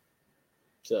up.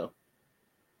 So,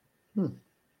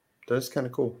 That's kind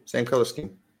of cool. Same color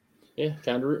scheme. Yeah,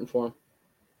 kind of rooting for him.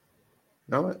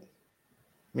 You know what?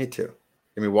 Me too.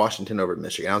 Give me Washington over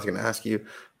Michigan. I was going to ask you,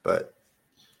 but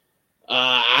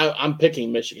I'm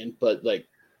picking Michigan. But like,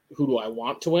 who do I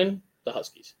want to win? The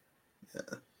Huskies. Yeah.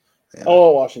 I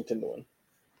want Washington to win.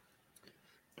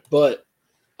 But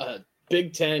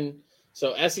Big Ten,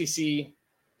 so SEC,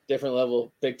 different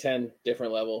level. Big Ten,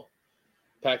 different level.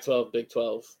 Pac-12, Big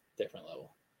 12, different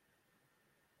level.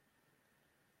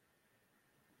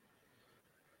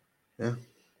 Yeah.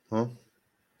 Well,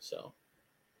 so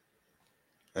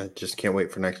I just can't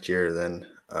wait for next year. Then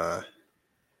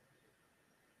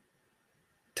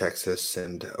Texas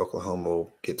and Oklahoma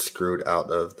will get screwed out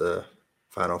of the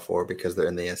Final Four because they're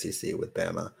in the SEC with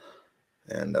Bama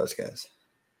and those guys.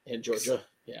 And Georgia,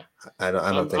 yeah. I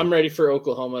don't think I'm ready for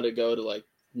Oklahoma to go to like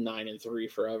 9-3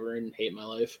 forever and hate my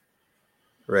life.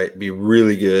 Right, be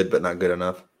really good but not good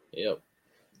enough. Yep.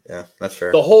 Yeah, that's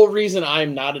fair. The whole reason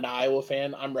I'm not an Iowa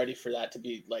fan, I'm ready for that to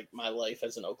be like my life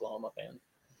as an Oklahoma fan.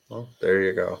 Well, there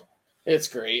you go. It's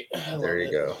great. There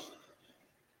you go.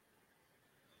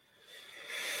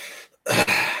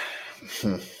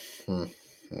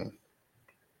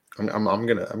 I'm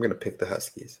gonna pick the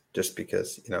Huskies just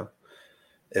because, you know,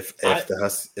 if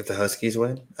the Huskies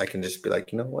win, I can just be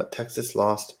like, you know what, Texas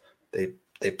lost. They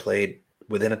played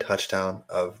within a touchdown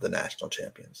of the national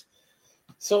champions.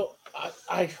 So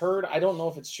I heard, I don't know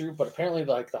if it's true, but apparently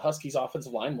like the Huskies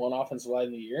offensive line won offensive line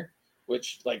of the year,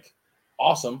 which like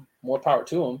awesome, more power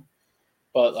to them.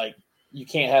 But like you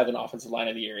can't have an offensive line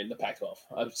of the year in the Pac-12.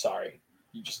 I'm sorry,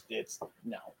 it's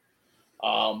no.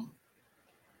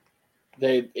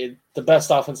 The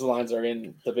best offensive lines are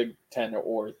in the Big Ten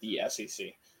or the SEC,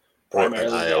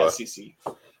 primarily the SEC.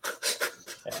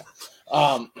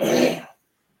 Yeah.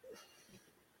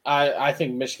 I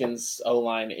think Michigan's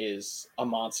O-line is a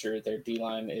monster. Their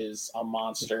D-line is a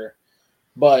monster.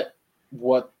 But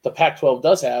what the Pac-12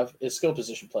 does have is skill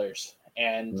position players.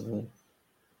 And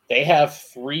they have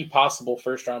 3 possible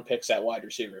first-round picks at wide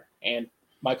receiver. And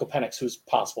Michael Penix, who's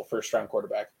possible first-round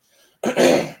quarterback.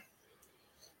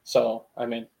 So, I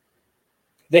mean,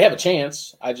 they have a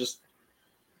chance. I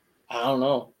don't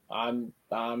know. I'm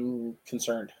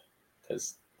concerned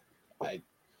because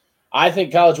I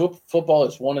think college football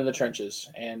is one in the trenches,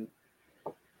 and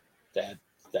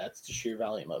that's the sheer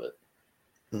volume of it.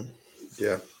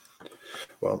 Yeah.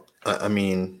 Well, I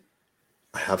mean,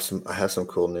 I have some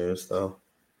cool news though.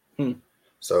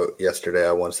 So yesterday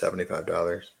I won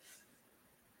 $75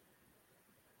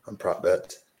 on prop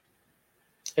bets.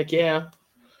 Heck yeah.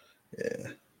 Yeah.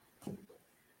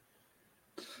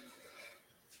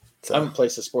 I haven't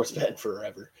placed a sports bet in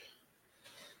forever.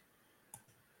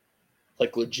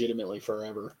 Like legitimately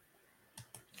forever.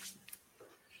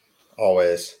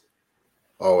 Always.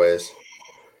 Oh,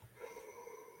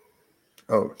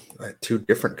 2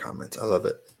 different comments. I love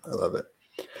it.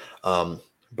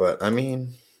 But I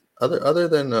mean, other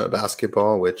than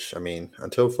basketball, which I mean,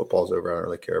 until football's over, I don't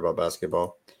really care about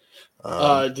basketball.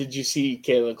 Did you see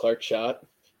Caitlin Clark's shot?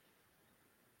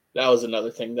 That was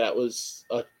another thing that was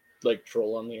a like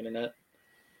troll on the internet.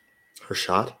 Her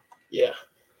shot? Yeah.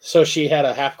 So she had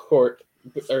a half court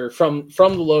or from the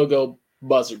logo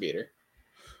buzzer beater.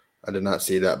 I did not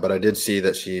see that, but I did see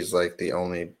that she's like the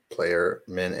only player,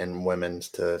 men and women's,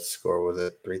 to score, was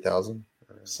it 3,000?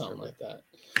 Something like that.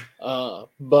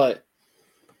 But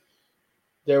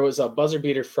there was a buzzer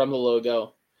beater from the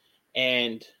logo,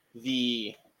 and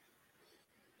the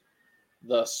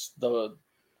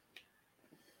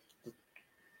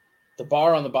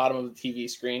bar on the bottom of the TV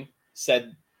screen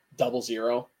said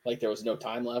 00, like there was no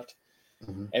time left.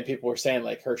 Mm-hmm. And people were saying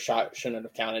like her shot shouldn't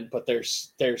have counted, but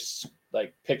there's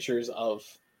like pictures of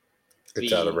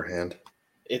it's out of her hand.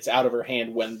 It's out of her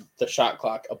hand when the shot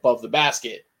clock above the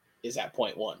basket is at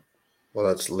 0.1. Well,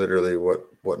 that's literally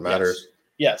what matters.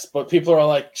 Yes, but people are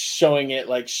like showing it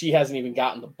like she hasn't even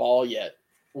gotten the ball yet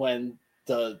when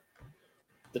the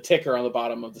ticker on the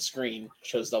bottom of the screen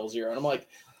shows 00. And I'm like,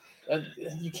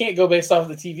 you can't go based off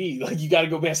the TV. Like you got to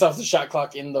go based off the shot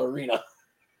clock in the arena.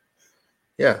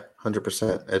 Yeah,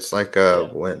 100%. It's like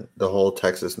when the whole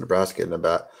Texas-Nebraska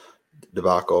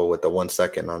debacle with the 1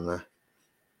 second on the.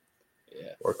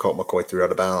 Yeah. Or Colt McCoy threw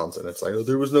out of bounds, and it's like, oh,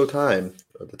 there was no time.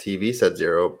 The TV said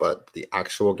 0, but the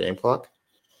actual game clock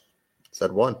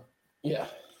said 1. Yeah.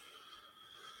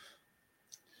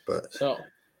 But so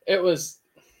it was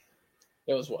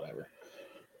whatever.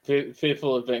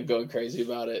 People have been going crazy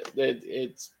about it.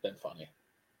 It's been funny.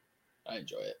 I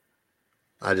enjoy it.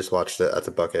 I just watched it at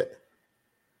the bucket.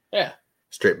 Yeah.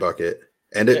 Straight bucket.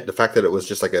 And the fact that it was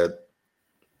just like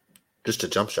just a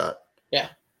jump shot. Yeah.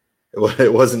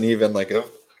 It wasn't even like a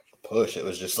push. It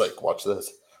was just like, watch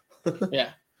this. Yeah.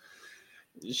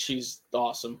 She's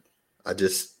awesome.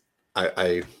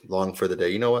 I long for the day.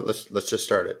 You know what? Let's just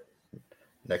start it.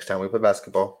 Next time we play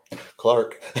basketball,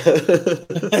 Clark.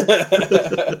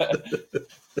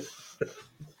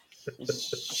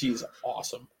 She's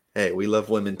awesome. Hey, we love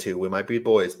women too. We might be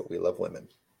boys, but we love women.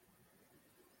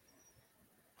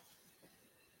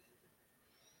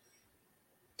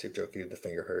 Keep joking, the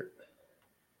finger hurt.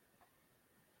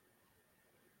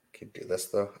 Keep do this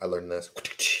though. I learned this.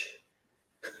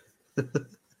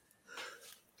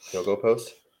 You'll go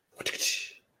post.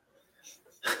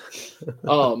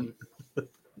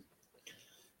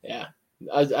 Yeah,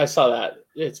 I saw that.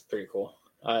 It's pretty cool.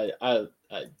 I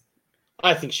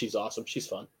think she's awesome. She's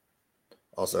fun.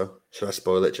 Also, should I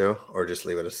spoil it, Joe, or just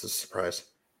leave it as a surprise?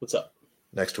 What's up?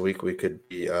 Next week we could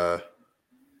be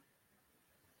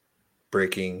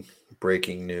breaking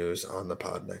news on the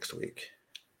pod next week.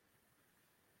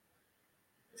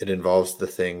 It involves the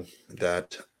thing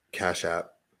that Cash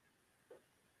App.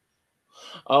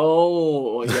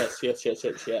 Oh yes. There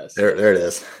it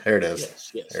is. There it is.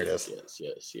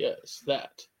 Yes.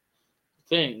 That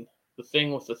thing. The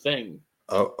thing with the thing.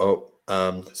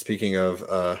 Speaking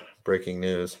of breaking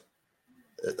news,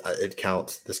 it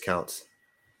counts. This counts,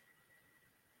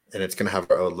 and it's gonna have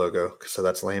our own logo, so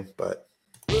that's lame. But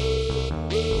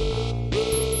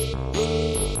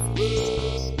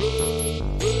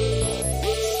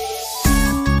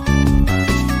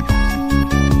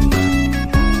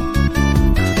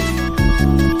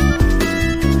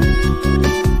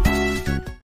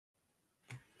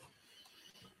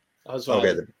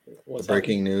okay. The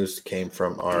breaking news came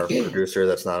from our producer.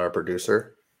 That's not our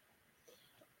producer.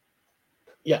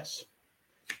 Yes.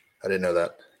 I didn't know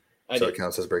that. It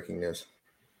counts as breaking news.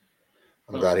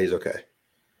 I'm glad he's okay.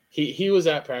 He was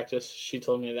at practice. She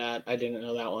told me that. I didn't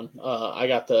know that one. I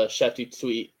got the Shefty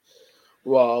tweet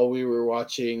while we were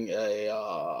watching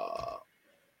a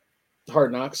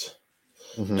Hard Knocks.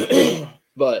 Mm-hmm.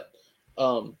 But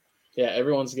yeah,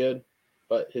 everyone's good.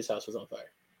 But his house was on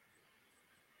fire.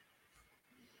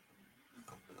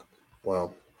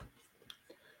 Well,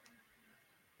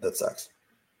 that sucks.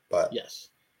 But yes,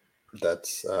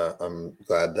 that's I'm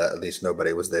glad that at least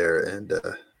nobody was there and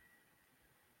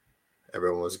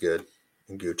everyone was good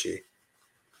and Gucci.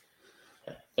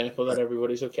 Thankful that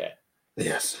everybody's okay.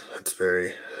 Yes, it's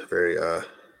very, very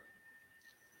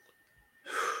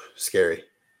scary.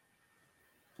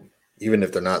 Even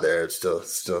if they're not there, it's still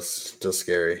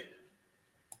scary.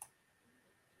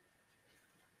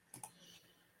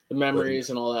 The memories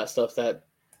and all that stuff that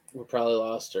were probably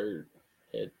lost, or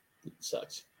it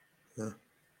sucks. Yeah.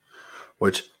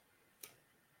 Which,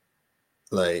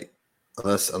 like,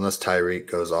 unless Tyreek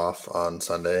goes off on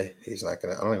Sunday, he's not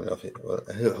gonna. I don't even know if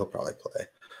he'll probably play.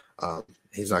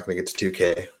 He's not gonna get to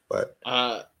 2K, but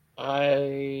I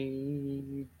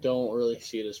don't really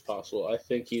see it as possible. I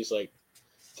think he's like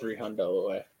 300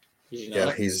 away.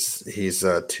 Yeah, he's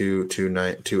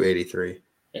 283.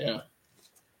 Yeah.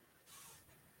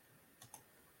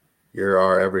 You're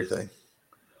our everything.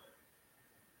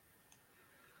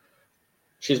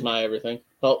 She's my everything.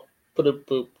 Oh, put a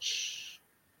boop.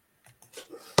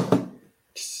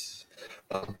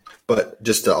 But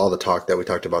just all the talk that we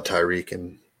talked about Tyreek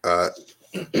and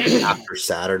after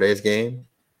Saturday's game,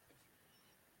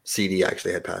 CD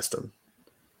actually had passed him.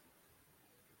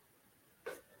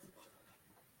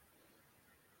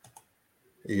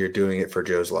 You're doing it for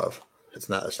Joe's love. It's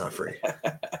not free.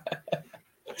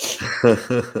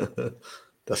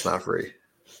 That's not free.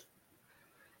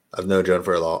 I've known Joan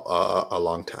for a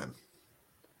long time,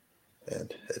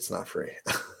 and it's not free.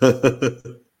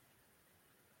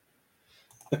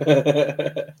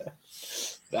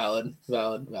 Valid.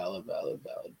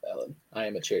 I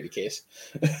am a charity case.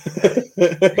 Give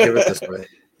it this way.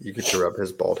 You get to rub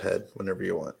his bald head whenever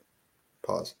you want.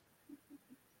 Pause.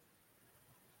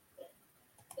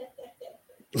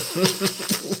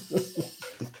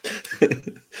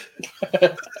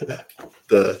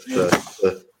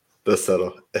 the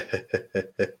subtle.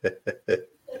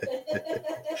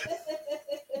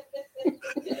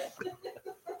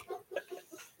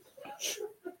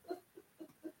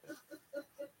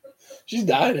 She's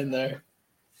dying in there.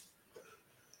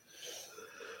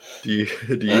 Do you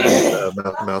need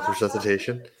mouth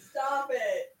resuscitation? Stop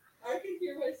it! I can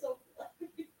hear myself.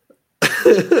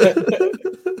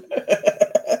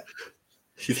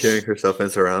 She's hearing herself in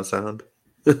surround sound.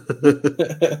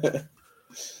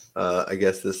 I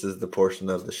guess this is the portion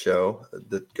of the show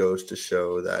that goes to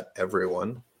show that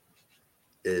everyone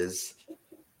is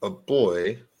a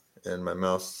boy. And my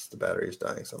mouse, the battery is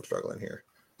dying, so I'm struggling here.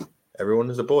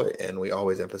 Everyone is a boy, and we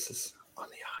always emphasis on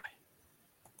the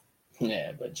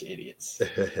Yeah, a bunch of idiots.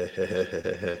 That's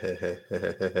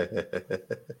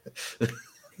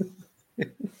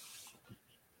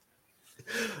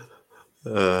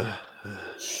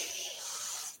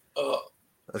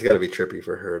got to be trippy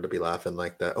for her to be laughing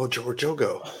like that. Oh, Joe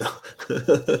go.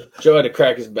 Joe had to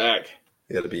crack his back.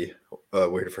 It got to be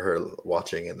weird for her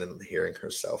watching and then hearing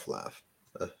herself laugh.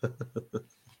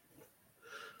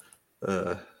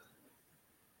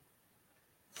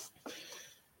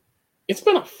 It's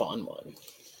been a fun one.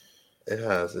 It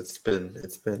has. It's been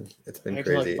crazy.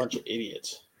 Like a bunch of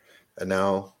idiots. And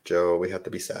now, Joe, we have to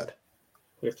be sad.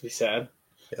 We have to be sad.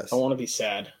 Yes. I want to be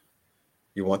sad.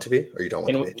 You want to be, or you don't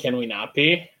want to be? Can we not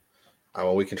be?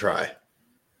 Well, we can try.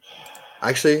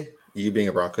 Actually, you being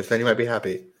a Broncos fan, you might be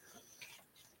happy.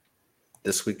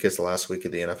 This week is the last week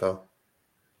of the NFL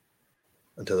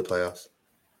until the playoffs.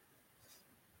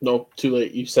 Nope, too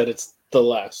late. You said it's the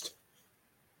last.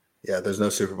 Yeah, there's no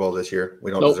Super Bowl this year.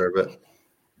 We don't deserve it.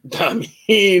 I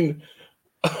mean,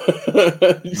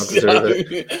 I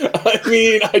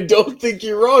don't think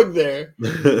you're wrong there.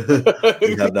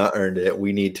 We have not earned it.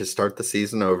 We need to start the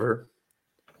season over.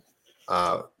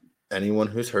 Anyone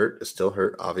who's hurt is still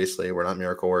hurt. Obviously, we're not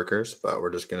miracle workers, but we're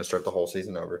just going to start the whole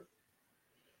season over.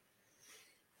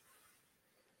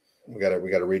 We gotta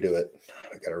redo it.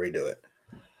 I gotta redo it.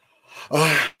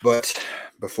 But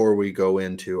before we go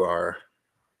into our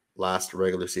last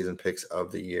regular season picks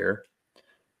of the year,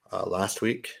 last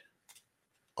week,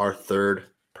 our third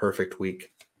perfect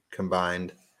week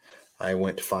combined, I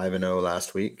went 5-0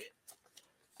 last week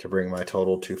to bring my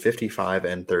total to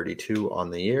 55-32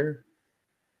 on the year,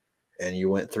 and you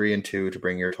went 3-2 to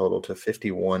bring your total to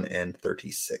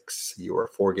 51-36. You are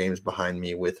 4 games behind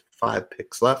me with 5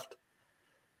 picks left.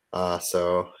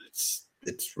 So it's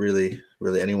really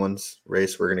anyone's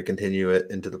race. We're going to continue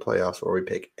it into the playoffs where we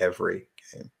pick every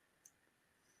game.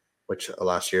 Which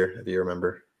last year, if you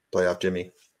remember, playoff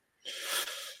Jimmy,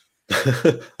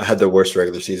 I had the worst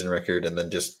regular season record and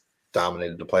then just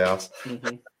dominated the playoffs.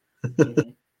 Mm-hmm.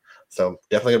 Mm-hmm. So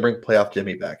definitely gonna bring playoff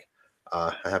Jimmy back.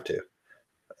 I have to.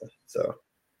 So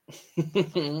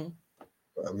I'm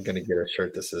gonna get a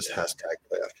shirt that says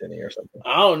 #playoff Jimmy or something.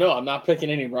 I don't know. I'm not picking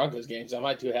any Broncos games. I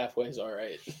might do halfway's all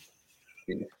right.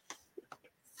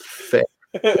 Fair.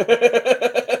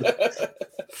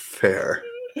 Fair.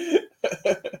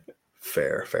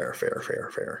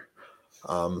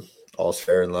 All's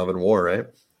fair in love and war, right?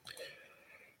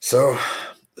 So,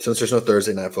 since there's no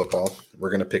Thursday night football, we're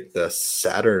going to pick the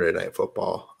Saturday night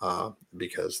football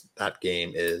because that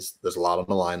game there's a lot on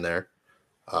the line there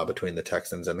between the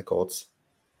Texans and the Colts.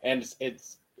 And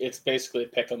it's basically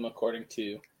pick them according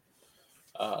to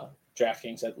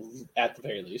DraftKings at the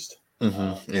very least.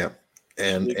 Mm-hmm. Yeah,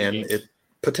 and it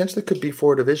potentially could be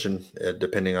for a division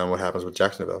depending on what happens with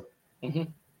Jacksonville. Mm-hmm.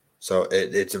 So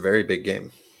it's a very big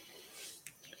game.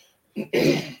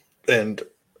 And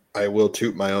I will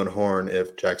toot my own horn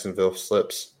if Jacksonville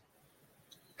slips.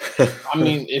 I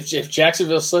mean, if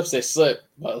Jacksonville slips, they slip.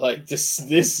 But like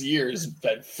this year has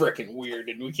been freaking weird,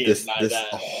 and we can't deny that. This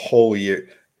whole year.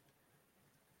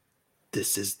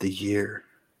 This is the year.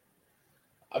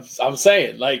 I'm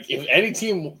saying, like, if any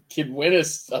team can win a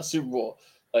Super Bowl,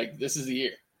 like, this is the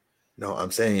year. No, I'm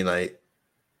saying, like,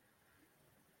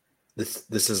 this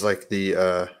is like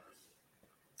the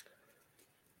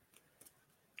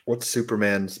what's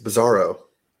Superman's Bizarro?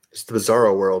 It's the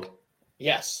Bizarro world.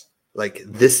 Yes. Like,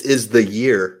 this is the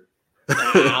year.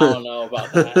 I don't know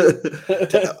about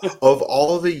that. Of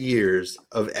all the years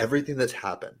of everything that's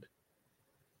happened,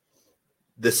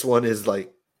 this one is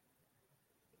like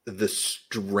the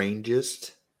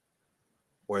strangest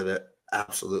where that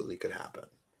absolutely could happen.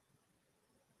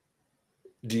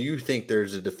 Do you think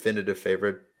there's a definitive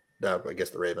favorite? I guess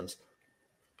the Ravens.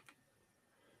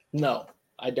 No,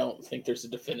 I don't think there's a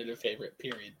definitive favorite,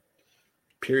 period.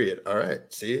 All right.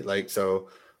 See, I'm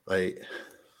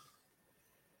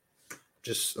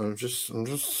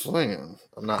just saying.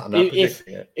 I'm not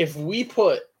predicting it. If we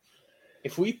put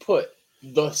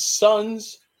the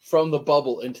Suns from the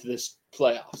bubble into this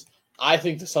playoffs, I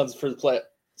think the Suns in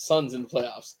the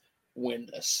playoffs win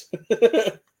this.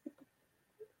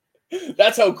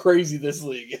 That's how crazy this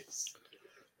league is.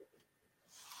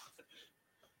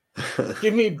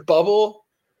 Give me Bubble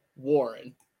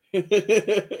Warren.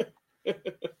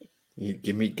 You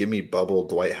give me bubble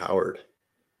Dwight Howard.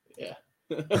 Yeah.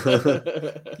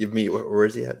 Give me where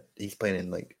is he at? He's playing in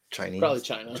like Chinese, Probably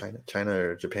China. China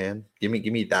or Japan. Give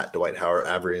me that Dwight Howard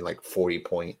averaging like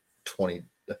 40.20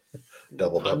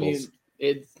 double doubles.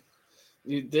 I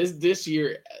mean, this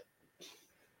year,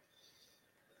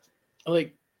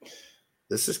 like,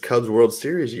 this is Cubs World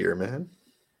Series year, man.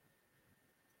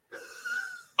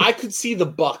 I could see the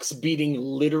Bucks beating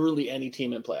literally any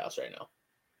team in playoffs right now.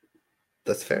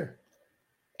 That's fair.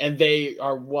 And they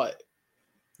are what?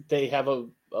 They have a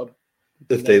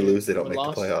if they lose, they don't make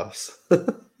the playoffs.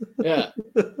 Yeah.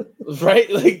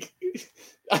 Right? Like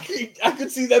I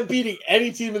could see them beating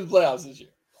any team in the playoffs this year.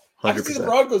 100%. I could see the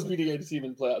Broncos beating any team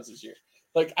in the playoffs this year.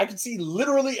 Like I could see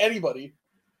literally anybody.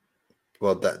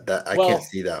 Well, I can't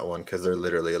see that one because they're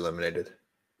literally eliminated.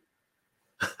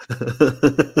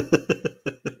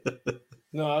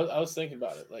 No, I was thinking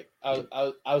about it. Like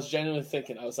I was genuinely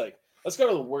thinking. I was like, let's go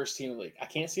to the worst team in the league. I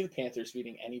can't see the Panthers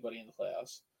beating anybody in the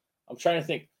playoffs. I'm trying to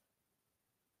think.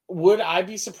 Would I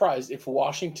be surprised if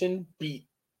Washington beat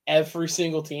every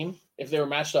single team if they were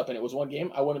matched up and it was one game?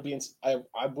 I wouldn't be. I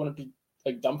wouldn't be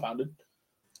like dumbfounded.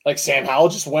 Like Sam Howell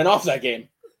just went off that game.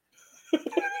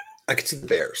 I could see the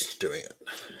Bears doing it.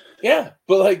 Yeah,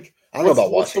 but like I don't know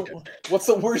about Washington. What's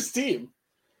the worst team?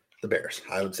 The Bears.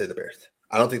 I would say the Bears.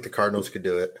 I don't think the Cardinals could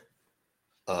do it.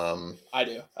 I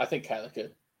do. I think Kyler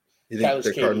could. You think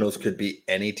the Cardinals could beat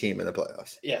any team in the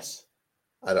playoffs? Yes.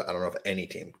 I don't know if any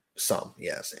team. Some,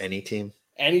 yes. Any team?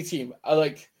 Any team. I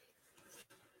like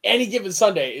any given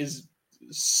Sunday is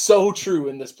so true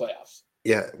in this playoffs.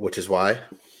 Yeah, which is why.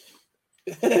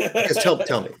 Because tell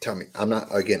me. I'm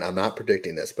not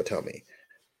predicting this, but tell me.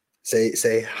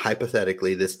 Say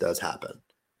hypothetically this does happen.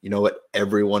 You know what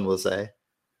everyone will say?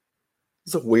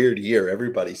 It's a weird year.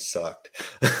 Everybody sucked.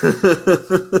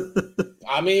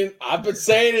 I mean, I've been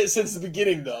saying it since the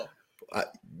beginning, though.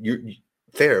 You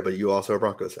fair, but you also are a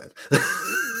Broncos fan.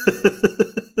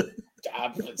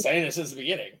 I've been saying it since the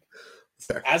beginning.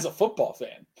 Fair. As a football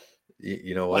fan.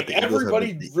 You know what? Like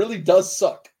everybody really does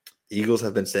suck. Eagles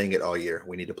have been saying it all year.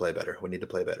 We need to play better. We need to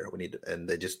play better. And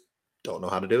they just don't know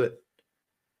how to do it.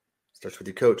 Starts with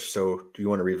your coach. So do you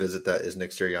want to revisit that? Is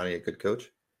Nick Sirianni a good coach?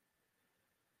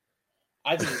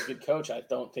 I think he's a good coach. I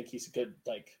don't think he's a good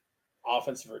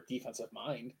offensive or defensive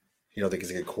mind. You don't think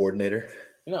he's a good coordinator?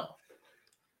 No.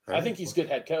 I think he's a good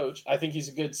head coach. I think he's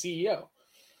a good CEO.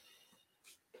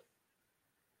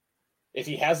 If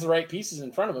he has the right pieces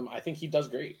in front of him, I think he does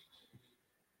great.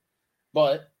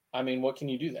 But, I mean, what can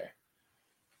you do there?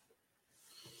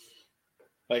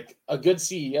 Like, a good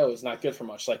CEO is not good for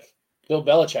much. Like, Bill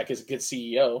Belichick is a good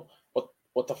CEO.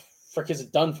 What the frick has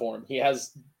it done for him? He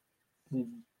has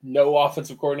no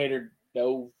offensive coordinator,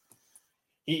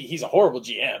 he's a horrible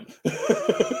GM.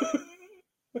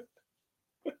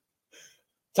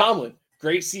 Tomlin,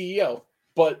 great CEO,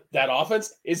 but that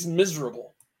offense is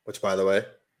miserable. Which, by the way,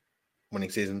 winning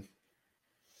season.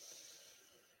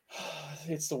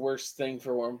 It's the worst thing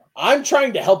for them. I'm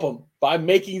trying to help them by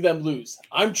making them lose.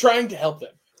 I'm trying to help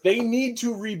them. They need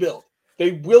to rebuild.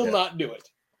 They will not do it.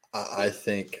 I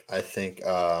think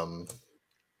the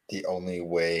only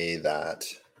way that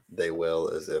they will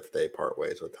is if they part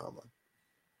ways with Tomlin.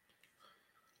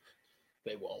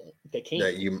 They won't. They can't. Yeah,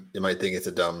 you might think it's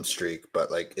a dumb streak, but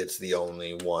it's the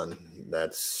only one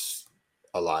that's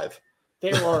alive.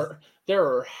 There are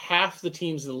half the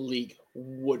teams in the league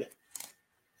would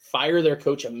fire their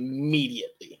coach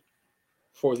immediately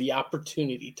for the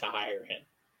opportunity to hire him.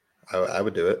 I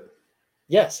would do it.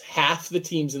 Yes, half the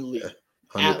teams in the league,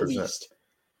 100%. at least.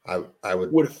 I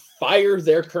would fire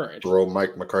their current. Throw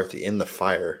Mike McCarthy in the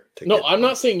fire. I'm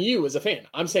not saying you as a fan.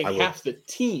 I'm saying half the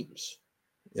teams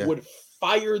would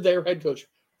fire their head coach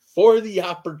for the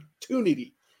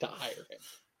opportunity to hire him.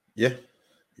 Yeah.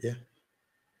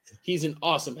 He's an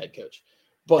awesome head coach.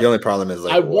 But the only problem is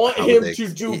I want him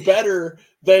to do better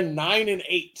than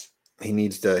 9-8. He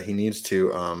needs to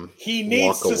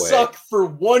suck for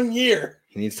 1 year.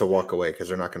 He needs to walk away because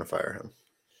they're not going to fire him.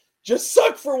 Just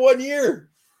suck for 1 year.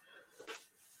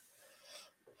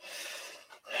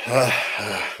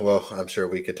 Well, I'm sure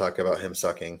we could talk about him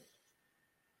sucking.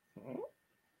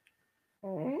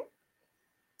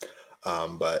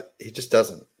 But he just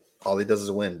doesn't. All he does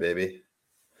is win, baby.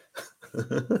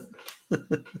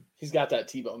 He's got that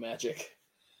Tebow magic.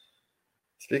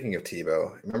 Speaking of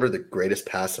Tebow, remember the greatest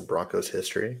pass in Broncos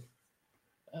history?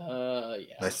 Yeah.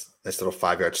 Nice little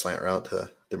 5-yard slant route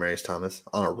to Demaryius Thomas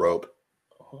on a rope.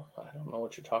 Oh, I don't know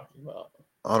what you're talking about.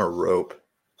 On a rope.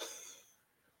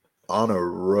 On a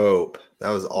rope. That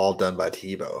was all done by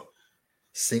Tebow.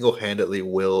 single-handedly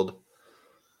willed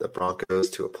the Broncos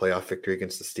to a playoff victory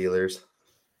against the Steelers.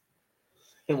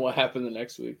 And what happened the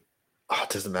next week? Oh, it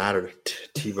doesn't matter.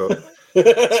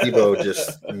 Tebow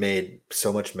just made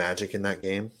so much magic in that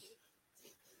game.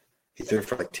 He threw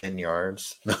for like 10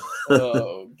 yards.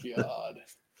 Oh God!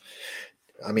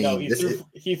 I mean, No,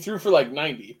 he threw for like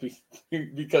 90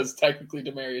 because technically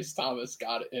Demaryius Thomas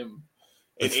got him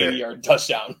an 80-yard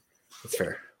touchdown. That's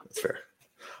fair.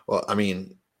 Well, I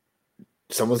mean,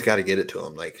 someone's got to get it to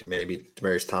him. Like maybe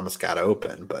Demaryius Thomas got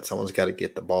open, but someone's got to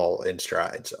get the ball in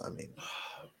stride. So I mean,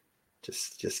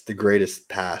 just the greatest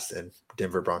pass in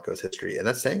Denver Broncos history, and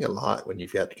that's saying a lot when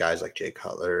you've got guys like Jay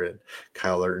Cutler and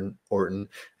Kyle Orton,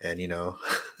 and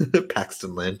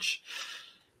Paxton Lynch,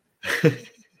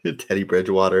 Teddy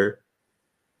Bridgewater,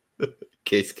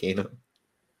 Case Keenum,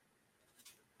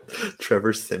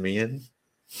 Trevor Siemian.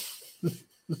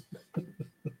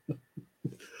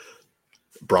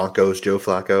 Broncos Joe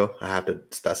Flacco. I have to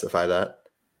specify that.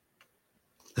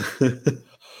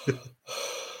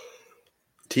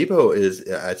 Tebow is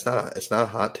it's not a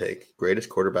hot take. Greatest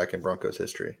quarterback in Broncos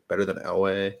history. Better than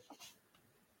Elway.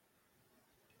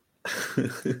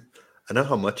 I know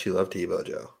how much you love Tebow,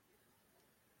 Joe.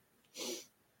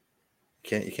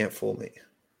 You can't fool me.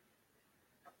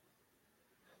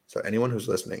 So anyone who's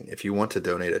listening, if you want to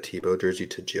donate a Tebow jersey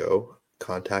to Joe,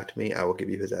 contact me. I will give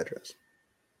you his address.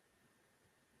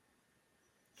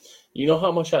 You know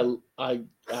how much I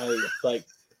like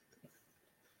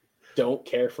don't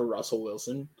care for Russell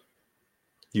Wilson?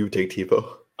 You would take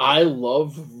Tebow? I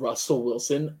love Russell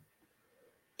Wilson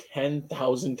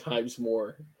 10,000 times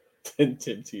more than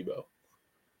Tim Tebow.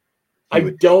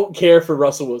 Don't care for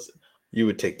Russell Wilson. You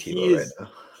would take Tebow right now.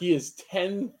 He is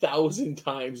 10,000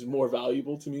 times more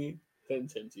valuable to me than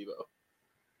Tim Tebow.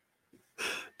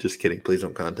 Just kidding. Please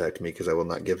don't contact me because I will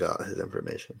not give out his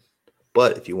information.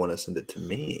 But if you want to send it to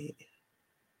me,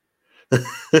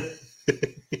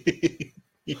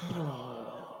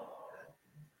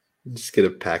 just get a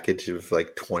package of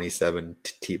like 27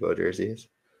 Tebow jerseys.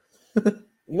 You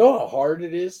know how hard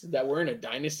it is that we're in a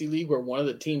dynasty league where one of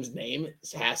the team's name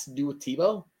has to do with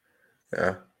Tebow?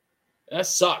 Yeah. That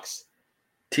sucks.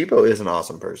 Tebow is an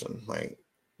awesome person.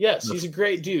 Yes, he's a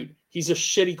great dude. He's a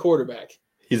shitty quarterback.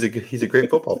 He's a great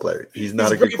football player. He's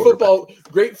not a good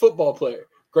great football player.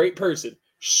 Great person.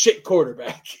 Shit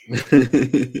quarterback.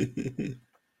 And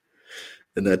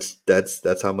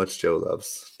that's how much Joe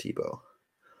loves Tebow.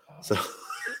 So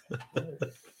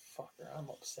fucker, I'm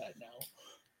upset now.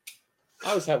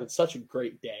 I was having such a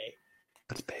great day.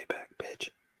 That's payback,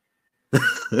 bitch.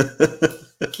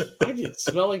 I did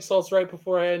smelling salts right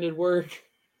before I ended work.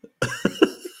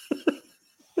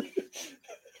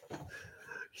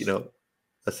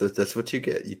 That's what you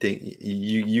get. You think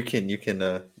you can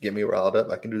get me riled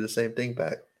up. I can do the same thing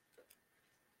back.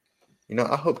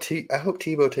 I hope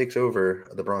Tebow takes over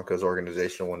the Broncos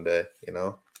organization one day.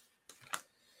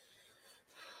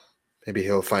 Maybe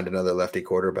he'll find another lefty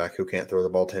quarterback who can't throw the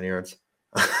ball 10 yards.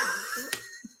 At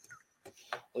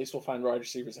least we'll find wide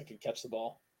receivers that can catch the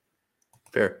ball.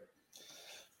 Fair.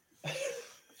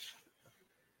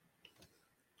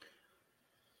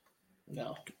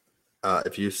 No.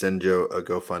 If you send Joe a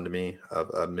GoFundMe of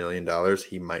 $1 million,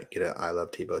 he might get an I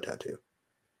Love Tebow tattoo.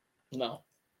 No.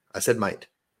 I said might.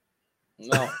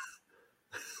 No.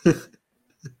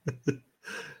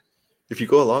 If you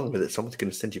go along with it, someone's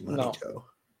going to send you money, Joe.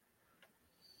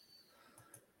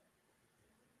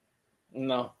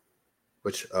 No.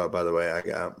 Which, by the way,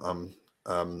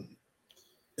 I'm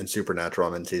in Supernatural.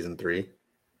 I'm in season 3.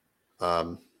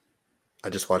 I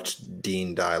just watched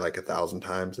Dean die like 1,000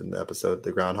 times in the episode,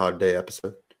 the Groundhog Day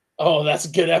episode. Oh, that's a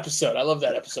good episode. I love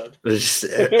that episode. There's just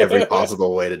every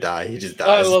possible way to die. He just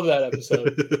dies. I love that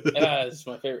episode. Yeah, it's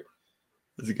my favorite.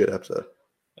 It's a good episode.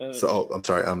 I'm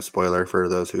sorry. Spoiler for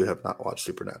those who have not watched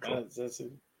Supernatural.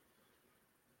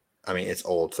 I mean, it's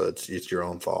old, so it's your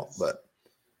own fault. But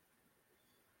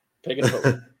pig and a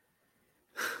poke.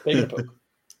 Pig and a poke.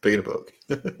 Pig and a poke.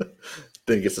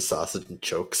 Then he gets a sausage and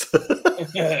chokes.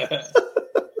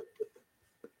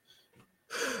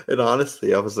 And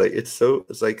honestly, I was like, how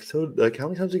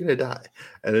many times are you gonna die?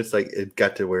 And it's like it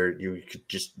got to where you could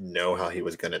just know how he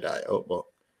was gonna die. Oh,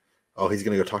 he's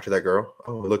gonna go talk to that girl.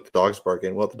 Oh, look, the dog's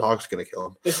barking. Well, the dog's gonna kill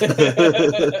him.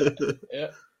 Yeah.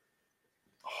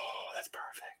 Oh, that's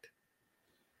perfect.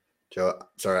 Joe,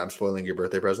 sorry, I'm spoiling your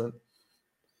birthday present.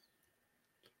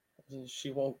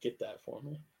 She won't get that for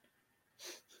me.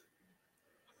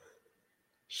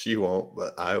 She won't,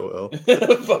 but I will.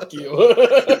 Fuck you.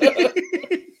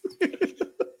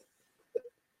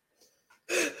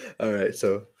 All right,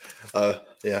 so,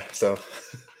 yeah, so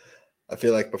I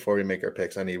feel like before we make our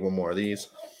picks, I need one more of these.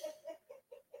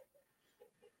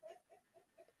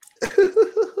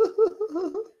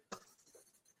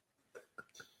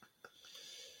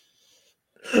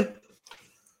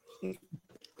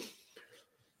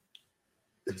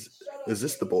 Is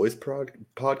this the boys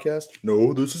podcast?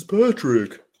 No, this is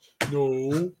Patrick.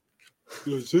 No,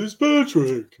 this is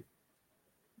Patrick.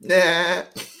 Nah.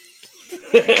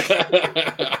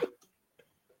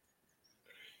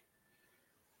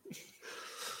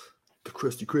 The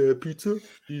Krusty Krab pizza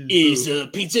is a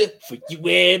pizza for you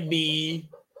and me.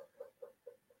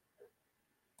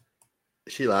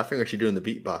 Is she laughing or is she doing the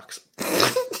beatbox?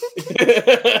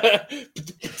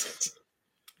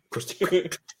 Krusty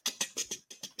Krab.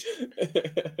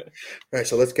 All right,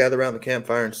 so let's gather around the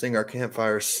campfire and sing our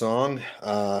campfire song.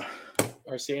 Our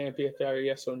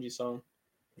CNPFRES song.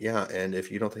 Yeah, and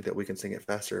if you don't think that we can sing it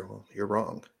faster, well, you're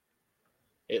wrong.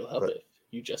 It'll help if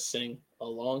you just sing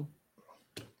along.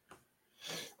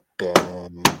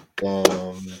 Bum,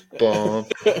 bum, bum.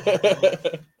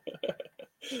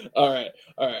 All right.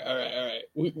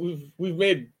 We've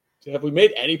made. Have we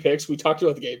made any picks? We talked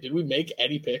about the game. Did we make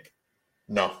any pick?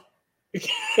 No.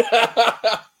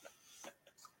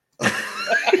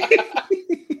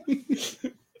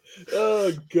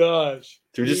 Oh gosh.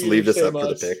 Should we just leave this up for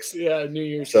the picks? Yeah, New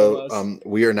Year's. So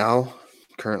we are now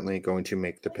currently going to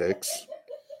make the picks.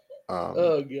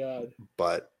 Oh god.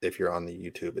 But if you're on the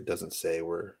YouTube, it doesn't say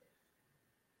we're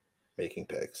making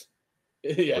picks.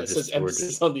 Yeah, it says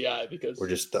emphasis on the I because we're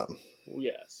just dumb.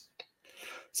 Yes.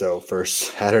 So for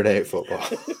Saturday Night Football,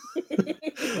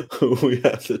 we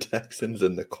have the Texans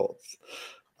and the Colts.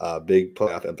 Big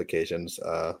playoff implications.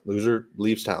 Loser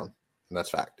leaves town, and that's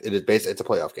fact. It is it's a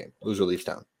playoff game. Loser leaves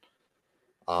town.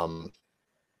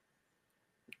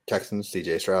 Texans,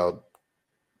 CJ Stroud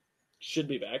should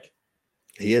be back.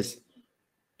 He is.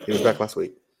 He was back last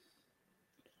week.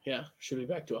 Yeah, should be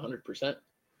back to 100%.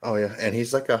 Oh yeah, and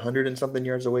he's like 100 and something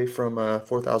yards away from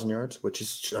 4,000 yards, which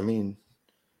is, I mean,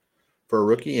 for a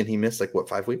rookie, and he missed like what,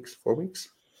 5 weeks, 4 weeks?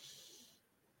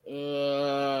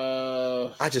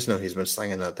 I just know he's been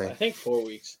slanging that thing. I think 4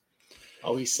 weeks.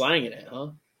 Oh, he's slanging it, huh?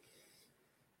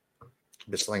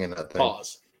 Been slanging that thing.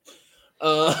 Pause.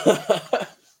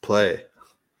 Play.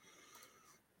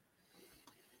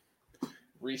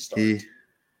 Restart.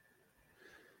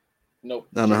 Nope.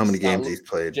 I don't know how many games he's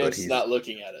played, James but he's not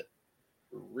looking at it.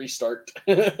 Restart.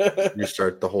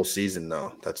 Restart the whole season,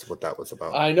 though. That's what that was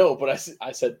about. I know, but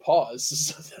I said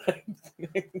pause.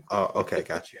 Oh, okay,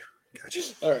 got you.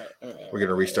 All right. We're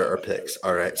gonna restart our picks.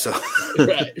 All right, so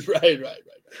right.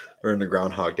 We're in the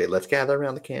Groundhog Day. Let's gather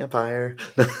around the campfire.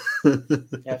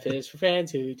 F is for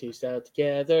friends who teach out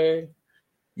together.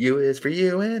 U is for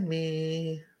you and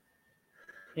me.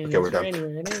 And okay, we're done.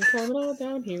 And coming all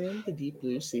down here in the deep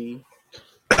blue sea.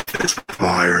 It's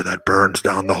fire that burns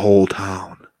down the whole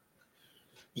town.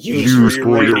 Use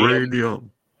for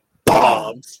uranium.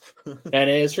 Bombs. And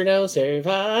is for no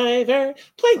survivor.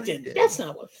 Plankton, that's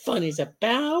not what fun is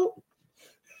about.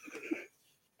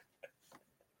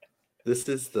 This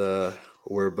is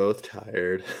we're both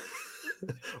tired.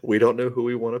 We don't know who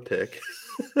we want to pick.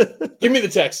 Give me the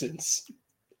Texans.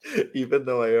 Even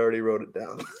though I already wrote it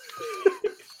down.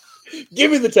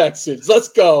 Give me the Texans. Let's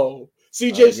go.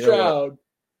 CJ Stroud.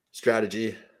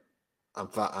 Strategy. I'm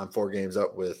 4 games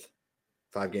up with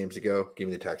 5 games to go. Give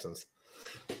me the Texans.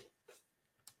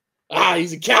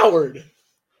 He's a coward.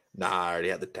 Nah, I already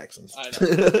had the Texans. I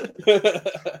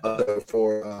know.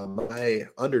 For my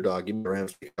underdog, give me the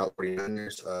Rams.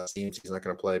 49ers. Seems he's not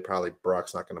going to play. Probably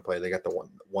Brock's not going to play. They got the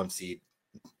one seed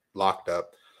locked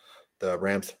up. The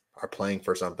Rams are playing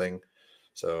for something.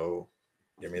 So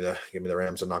give me the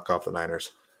Rams to knock off the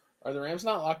Niners. Are the Rams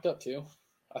not locked up too?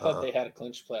 I thought they had a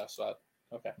clinched playoff spot.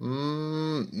 Okay.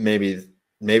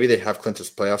 Maybe they have clinched a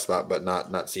playoff spot, but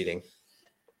not seeding.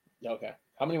 Okay.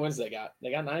 How many wins they got?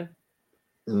 They got 9?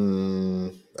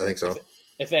 I think so.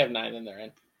 If they have 9, then they're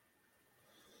in.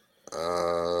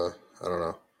 I don't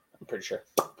know. I'm pretty sure.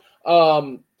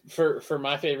 For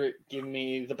my favorite, give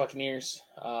me the Buccaneers.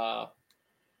 Going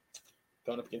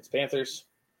up against the Panthers.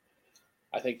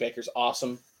 I think Baker's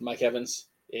awesome. Mike Evans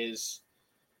is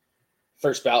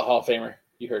first ballot Hall of Famer.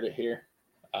 You heard it here.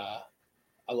 I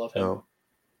love him. No,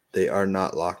 they are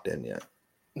not locked in yet.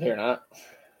 They're not.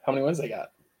 How many wins they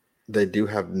got? They do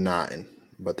have 9,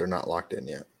 but they're not locked in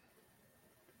yet.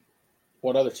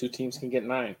 What other 2 teams can get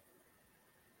 9?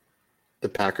 The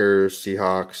Packers,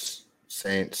 Seahawks,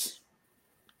 Saints.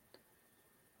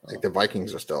 Like the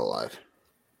Vikings are still alive.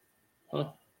 Huh.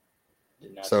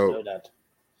 Did not So, know that.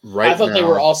 Right I thought now, they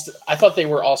were all. I thought they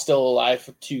were all still alive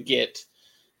to get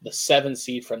the 7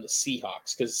 seed from the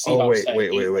Seahawks because Seahawks.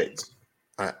 wait.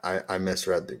 I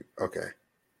misread the. Okay,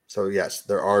 so yes,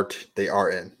 they are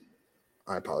in.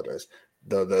 I apologize.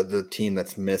 The team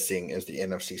that's missing is the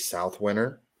NFC South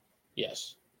winner,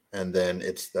 Yes. and then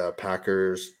it's the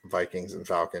Packers, Vikings, and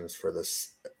Falcons for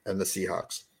this, and the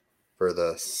Seahawks for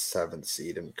the 7th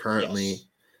seed. And currently, Yes.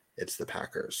 it's the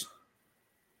Packers.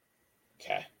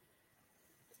 Okay.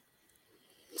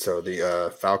 So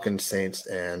the Falcons, Saints,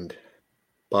 and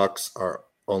Bucks are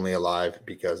only alive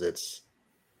because it's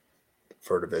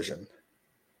for division.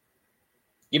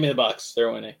 Give me the Bucks.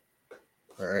 They're winning.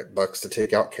 All right, Bucks to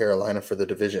take out Carolina for the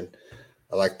division.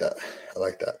 I like that.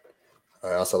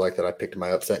 I also like that I picked my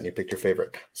upset and you picked your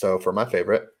favorite. So for my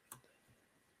favorite,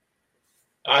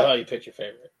 I thought you picked your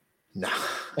favorite. no,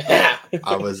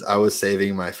 I was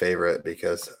saving my favorite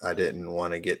because I didn't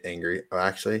want to get angry. Oh,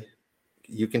 actually,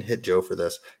 you can hit Joe for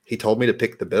this. He told me to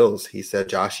pick the Bills. He said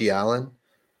Joshy Allen.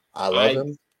 I love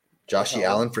him. Joshy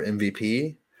Allen for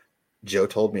MVP. Joe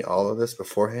told me all of this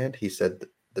beforehand. He said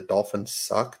the Dolphins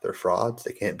suck. They're frauds.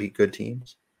 They can't beat good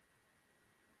teams.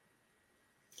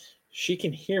 She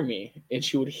can hear me, and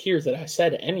she would hear that I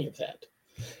said any of that.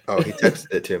 Oh, he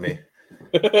texted it to me.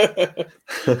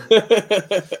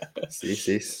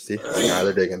 See.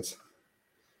 Skylar Diggins.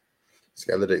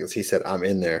 He said, I'm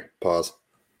in there. Pause.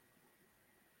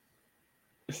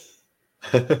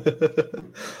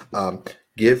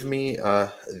 Give me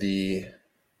the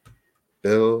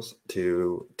Bills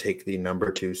to take the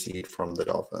number 2 seed from the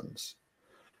Dolphins.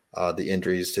 The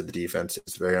injuries to the defense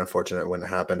is very unfortunate when it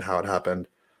happened, how it happened.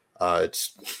 I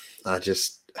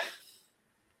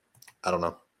don't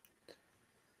know.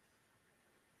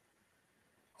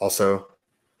 Also,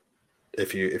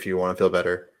 if you want to feel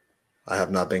better, I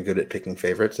have not been good at picking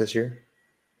favorites this year.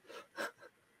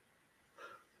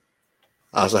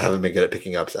 I also haven't been good at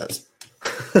picking upsets.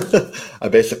 I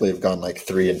basically have gone like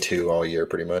 3-2 all year,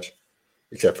 pretty much,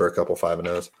 except for a couple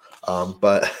 5-0s.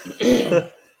 But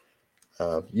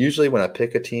usually when I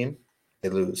pick a team, they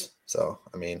lose. So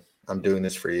I mean, I'm doing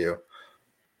this for you.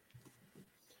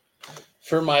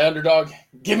 For my underdog,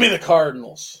 give me the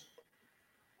Cardinals.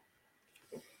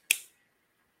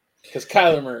 Because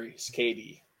Kyler Murray's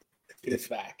KD. He's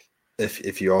back.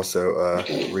 If you also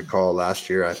recall last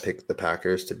year, I picked the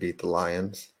Packers to beat the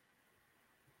Lions.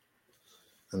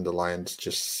 And the Lions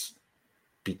just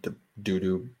beat the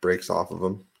doo-doo breaks off of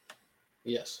them.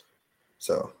 Yes.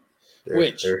 So,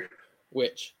 which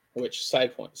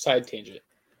side tangent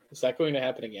is that going to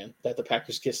happen again? That the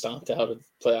Packers get stomped out of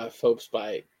playoff hopes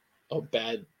by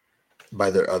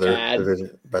their other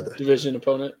division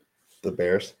opponent, the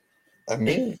Bears. I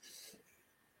mean,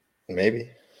 maybe.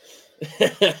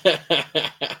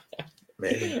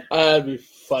 Maybe. That'd be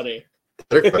funny. The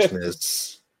third question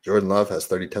is, Jordan Love has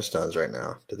 30 touchdowns right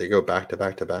now. Do they go back to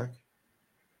back to back?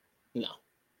 No.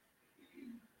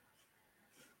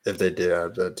 If they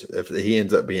did, if he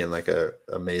ends up being like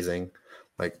amazing,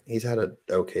 like he's had an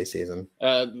okay season.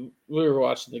 We were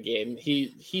watching the game.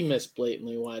 He missed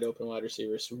blatantly wide open wide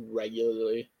receivers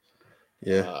regularly.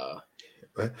 Yeah,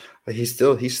 but he's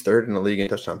third in the league in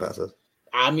touchdown passes.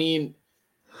 I mean,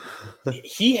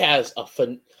 he has a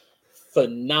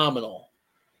phenomenal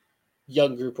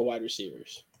young group of wide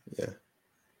receivers. Yeah,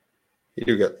 he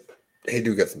do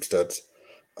get some studs.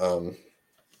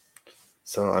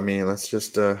 So I mean, let's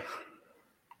just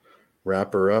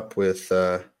wrap her up with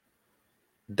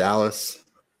Dallas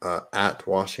at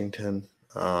Washington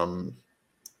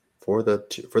for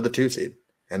the 2 seed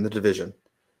and the division.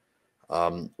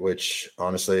 Which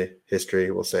honestly,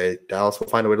 history will say Dallas will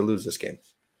find a way to lose this game.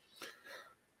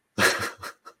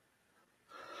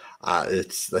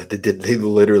 They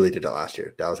literally did it last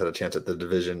year. Dallas had a chance at the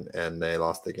division and they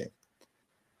lost the game.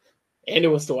 And it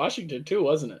was to Washington too,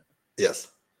 wasn't it? Yes,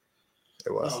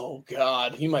 it was. Oh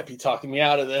God, he might be talking me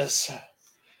out of this.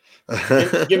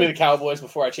 Give me the Cowboys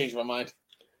before I change my mind.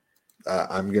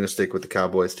 I'm gonna stick with the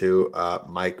Cowboys too.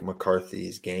 Mike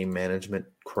McCarthy's game management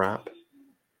crap.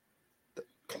 The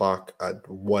clock,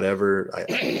 whatever.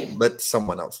 Let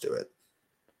someone else do it.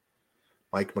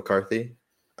 Mike McCarthy.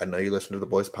 I know you listen to the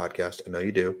Boys podcast. I know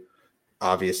you do.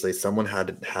 Obviously, someone had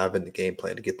to have in the game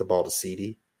plan to get the ball to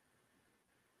CD.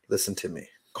 Listen to me.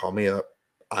 Call me up.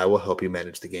 I will help you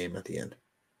manage the game at the end.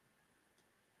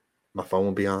 My phone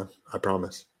will be on. I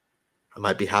promise. I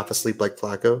might be half asleep like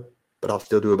Flacco, but I'll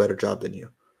still do a better job than you.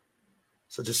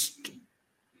 So just...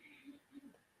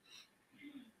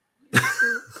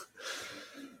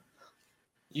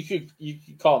 You could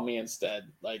call me instead.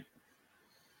 Like,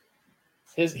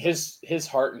 his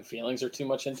heart and feelings are too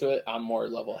much into it. I'm more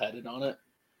level-headed on it.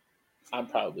 I'm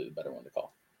probably the better one to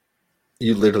call.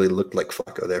 You literally looked like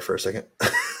Flacco there for a second.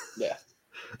 Yeah.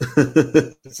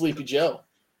 Sleepy Joe.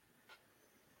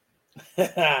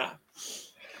 Yeah,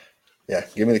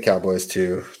 give me the Cowboys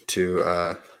to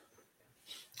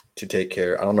take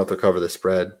care. I don't know if they'll cover the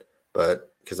spread,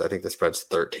 but because I think the spread's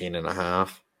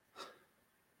 13.5.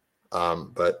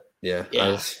 But yeah,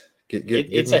 Yeah.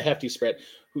 It's a hefty spread.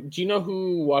 Do you know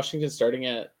who Washington's starting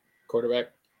at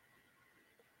quarterback?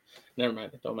 Never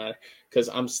mind. It don't matter because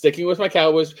I'm sticking with my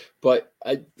Cowboys, but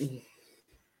I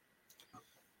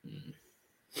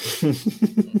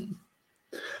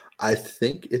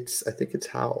think it's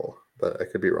Howell, but I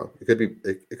could be wrong. It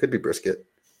could be Brisket.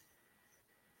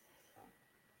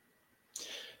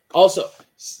 Also,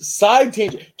 side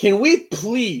tangent. Can we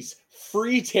please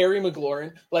free Terry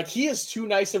McLaurin? Like, he is too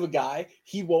nice of a guy.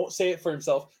 He won't say it for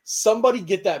himself. Somebody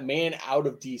get that man out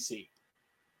of DC.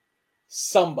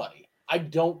 Somebody. I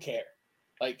don't care.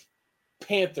 Like,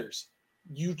 Panthers.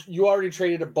 You already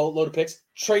traded a boatload of picks.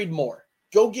 Trade more.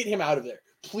 Go get him out of there.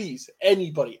 Please,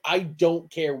 anybody. I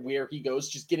don't care where he goes.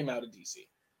 Just get him out of DC.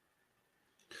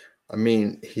 I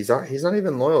mean, he's not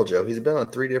even loyal, Joe. He's been on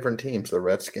 3 different teams: the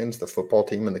Redskins, the football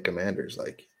team, and the Commanders.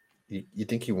 Like, you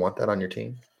think you want that on your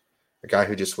team? A guy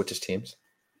who just switches teams?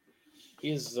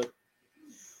 He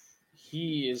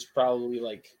is probably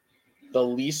like the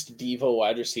least diva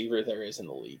wide receiver there is in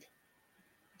the league.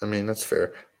 I mean, that's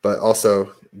fair. But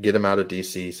also, get him out of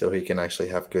DC so he can actually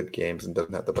have good games and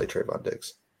doesn't have to play Trayvon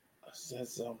Diggs. That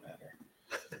don't matter.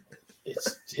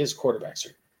 It's his quarterbacks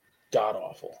are god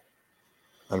awful.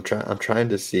 I'm trying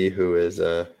to see who's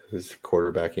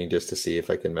quarterbacking just to see if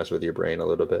I can mess with your brain a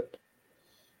little bit.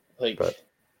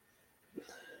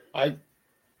 I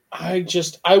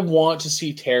want to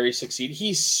see Terry succeed.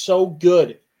 He's so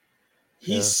good.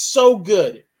 He's so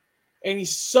good. And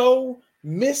he's so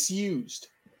misused.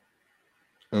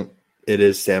 It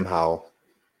is Sam Howell.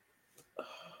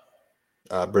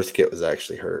 Brisket was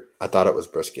actually hurt. I thought it was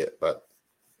Brisket, but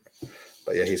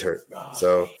yeah, he's hurt.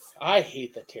 So I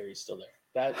hate that Terry's still there.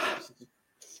 That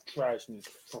drives me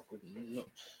fucking nuts.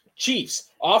 Chiefs,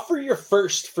 offer your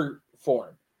first for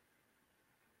him.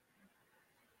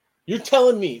 You're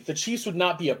telling me the Chiefs would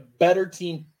not be a better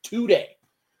team today?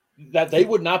 That they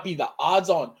would not be the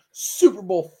odds-on Super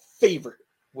Bowl favorite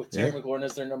with Terry McLaurin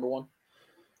as their number one?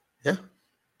 Yeah,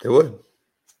 they would.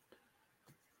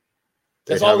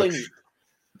 That's all they need.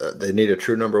 They need a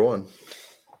true number one.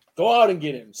 Go out and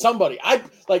get him. Somebody.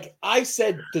 I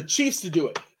said the Chiefs to do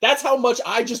it. That's how much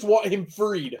I just want him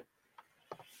freed.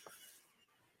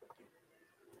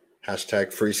 #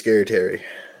 free Scary Terry.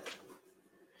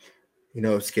 You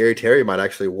know, Scary Terry might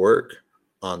actually work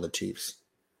on the Chiefs.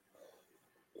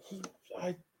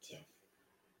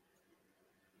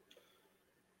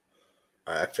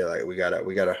 I feel like we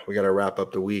gotta wrap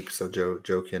up the week so Joe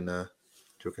can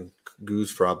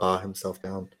goose fraba himself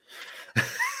down.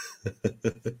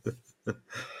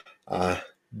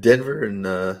 Denver and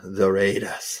the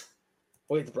Raiders.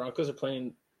 Wait, the Broncos are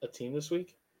playing a team this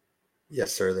week?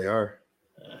 Yes, sir, they are.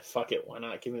 Fuck it, why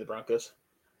not? Give me the Broncos.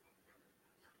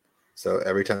 So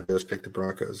every time Joe's picked the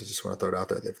Broncos, I just want to throw it out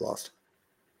there, they've lost.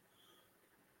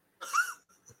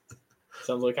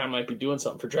 Sounds like I might be doing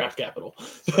something for draft capital.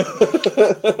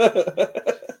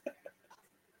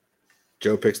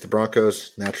 Joe picks the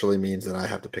Broncos, naturally means that I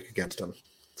have to pick against them.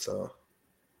 So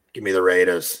give me the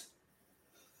Raiders.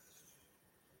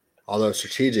 Although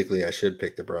strategically, I should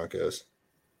pick the Broncos.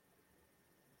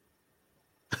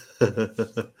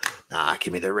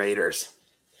 Give me the Raiders.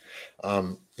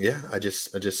 Yeah, I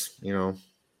just I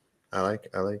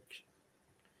like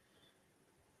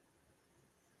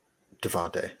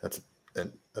Devontae. That's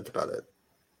about it.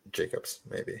 Jacobs,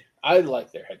 maybe. I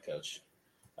like their head coach.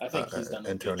 I think he's done a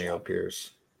Antonio good job.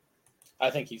 Pierce.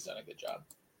 I think he's done a good job.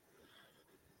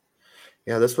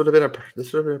 Yeah, this would have been.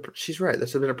 She's right.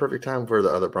 This would have been a perfect time for the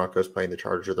other Broncos playing the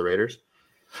Chargers or the Raiders.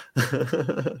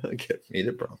 Get me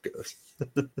the Broncos.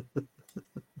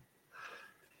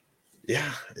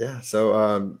 Yeah.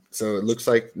 So it looks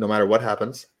like no matter what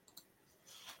happens,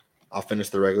 I'll finish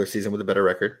the regular season with a better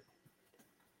record.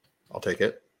 I'll take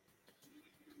it.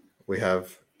 We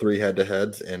have 3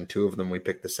 head-to-heads, and 2 of them we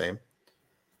picked the same.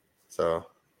 So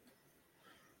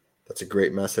that's a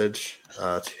great message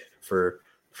for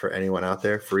anyone out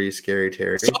there. Free Scary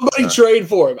Terry. Somebody trade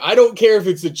for him. I don't care if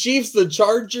it's the Chiefs, the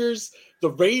Chargers, the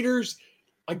Raiders.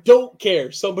 I don't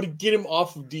care. Somebody get him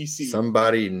off of DC.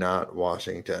 Somebody not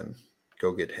Washington.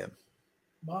 Go get him.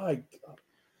 My God.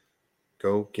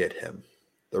 Go get him.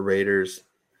 The Raiders.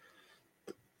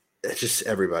 It's just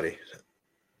everybody.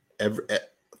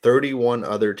 31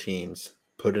 other teams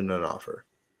put in an offer.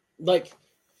 Like,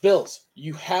 Bills,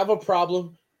 you have a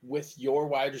problem with your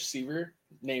wide receiver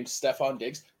named Stephon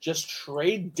Diggs. Just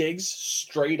trade Diggs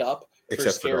straight up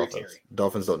Except for Scary Dolphins. Terry.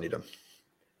 Dolphins don't need him.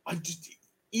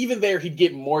 Even there, he'd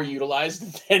get more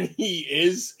utilized than he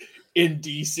is in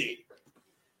DC.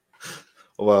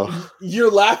 Well,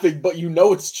 You're laughing, but you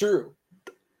know it's true.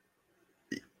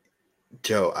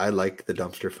 Joe, I like the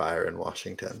dumpster fire in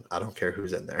Washington. I don't care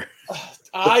who's in there.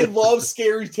 I love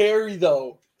Scary Terry,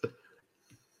 though.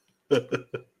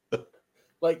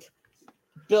 Like,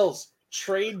 Bills,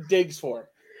 trade Diggs for him.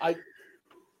 I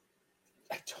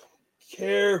don't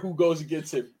care who goes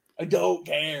against him. I don't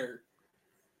care.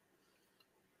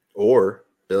 Or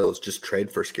Bills just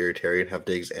trade for Scary Terry and have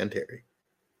Diggs and Terry.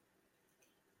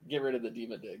 Get rid of the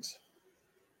Diva Diggs.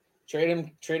 Trade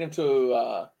him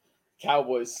to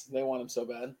Cowboys. They want him so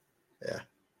bad.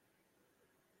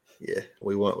 Yeah,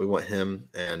 we want him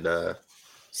and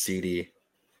CD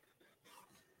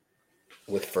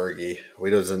with Fergie.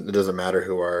 It doesn't matter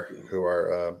who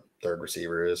our third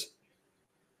receiver is.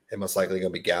 It most likely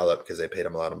going to be Gallup because they paid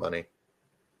him a lot of money.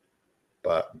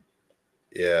 But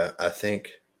yeah, I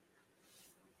think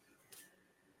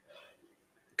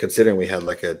considering we had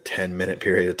like a 10-minute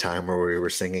period of time where we were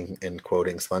singing and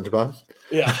quoting SpongeBob.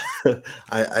 Yeah.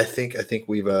 I think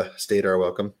we've stayed our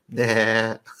welcome.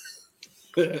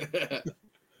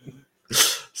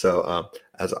 So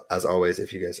as always,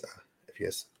 if you guys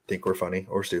think we're funny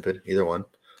or stupid, either one,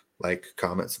 like,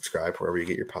 comment, subscribe wherever you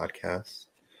get your podcasts.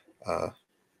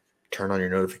 Turn on your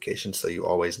notifications so you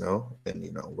always know,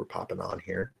 and we're popping on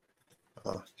here.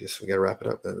 We gotta wrap it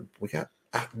up. We got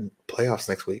playoffs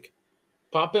next week.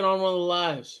 Pop in on one of the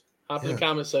lives. Hop in the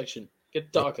comment section.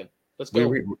 Get talking. Let's go.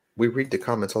 We read the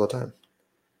comments all the time.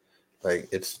 Like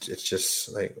it's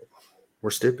just like we're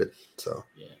stupid. So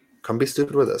come be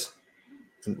stupid with us.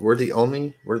 And we're the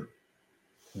only.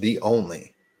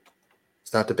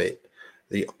 It's not debate.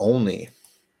 The only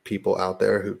people out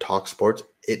there who talk sports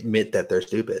admit that they're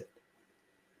stupid.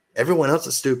 Everyone else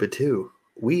is stupid too.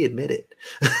 We admit it.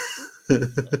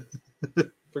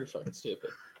 Pretty fucking stupid.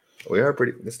 We are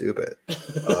pretty stupid.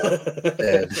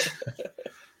 And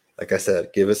like I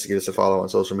said, give us a follow on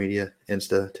social media,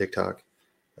 Insta, TikTok.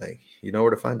 Like, you know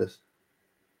where to find us.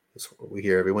 That's what we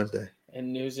hear every Wednesday.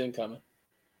 And news incoming.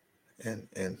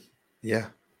 And yeah,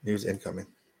 news incoming.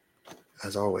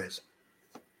 As always.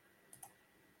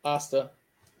 Hasta.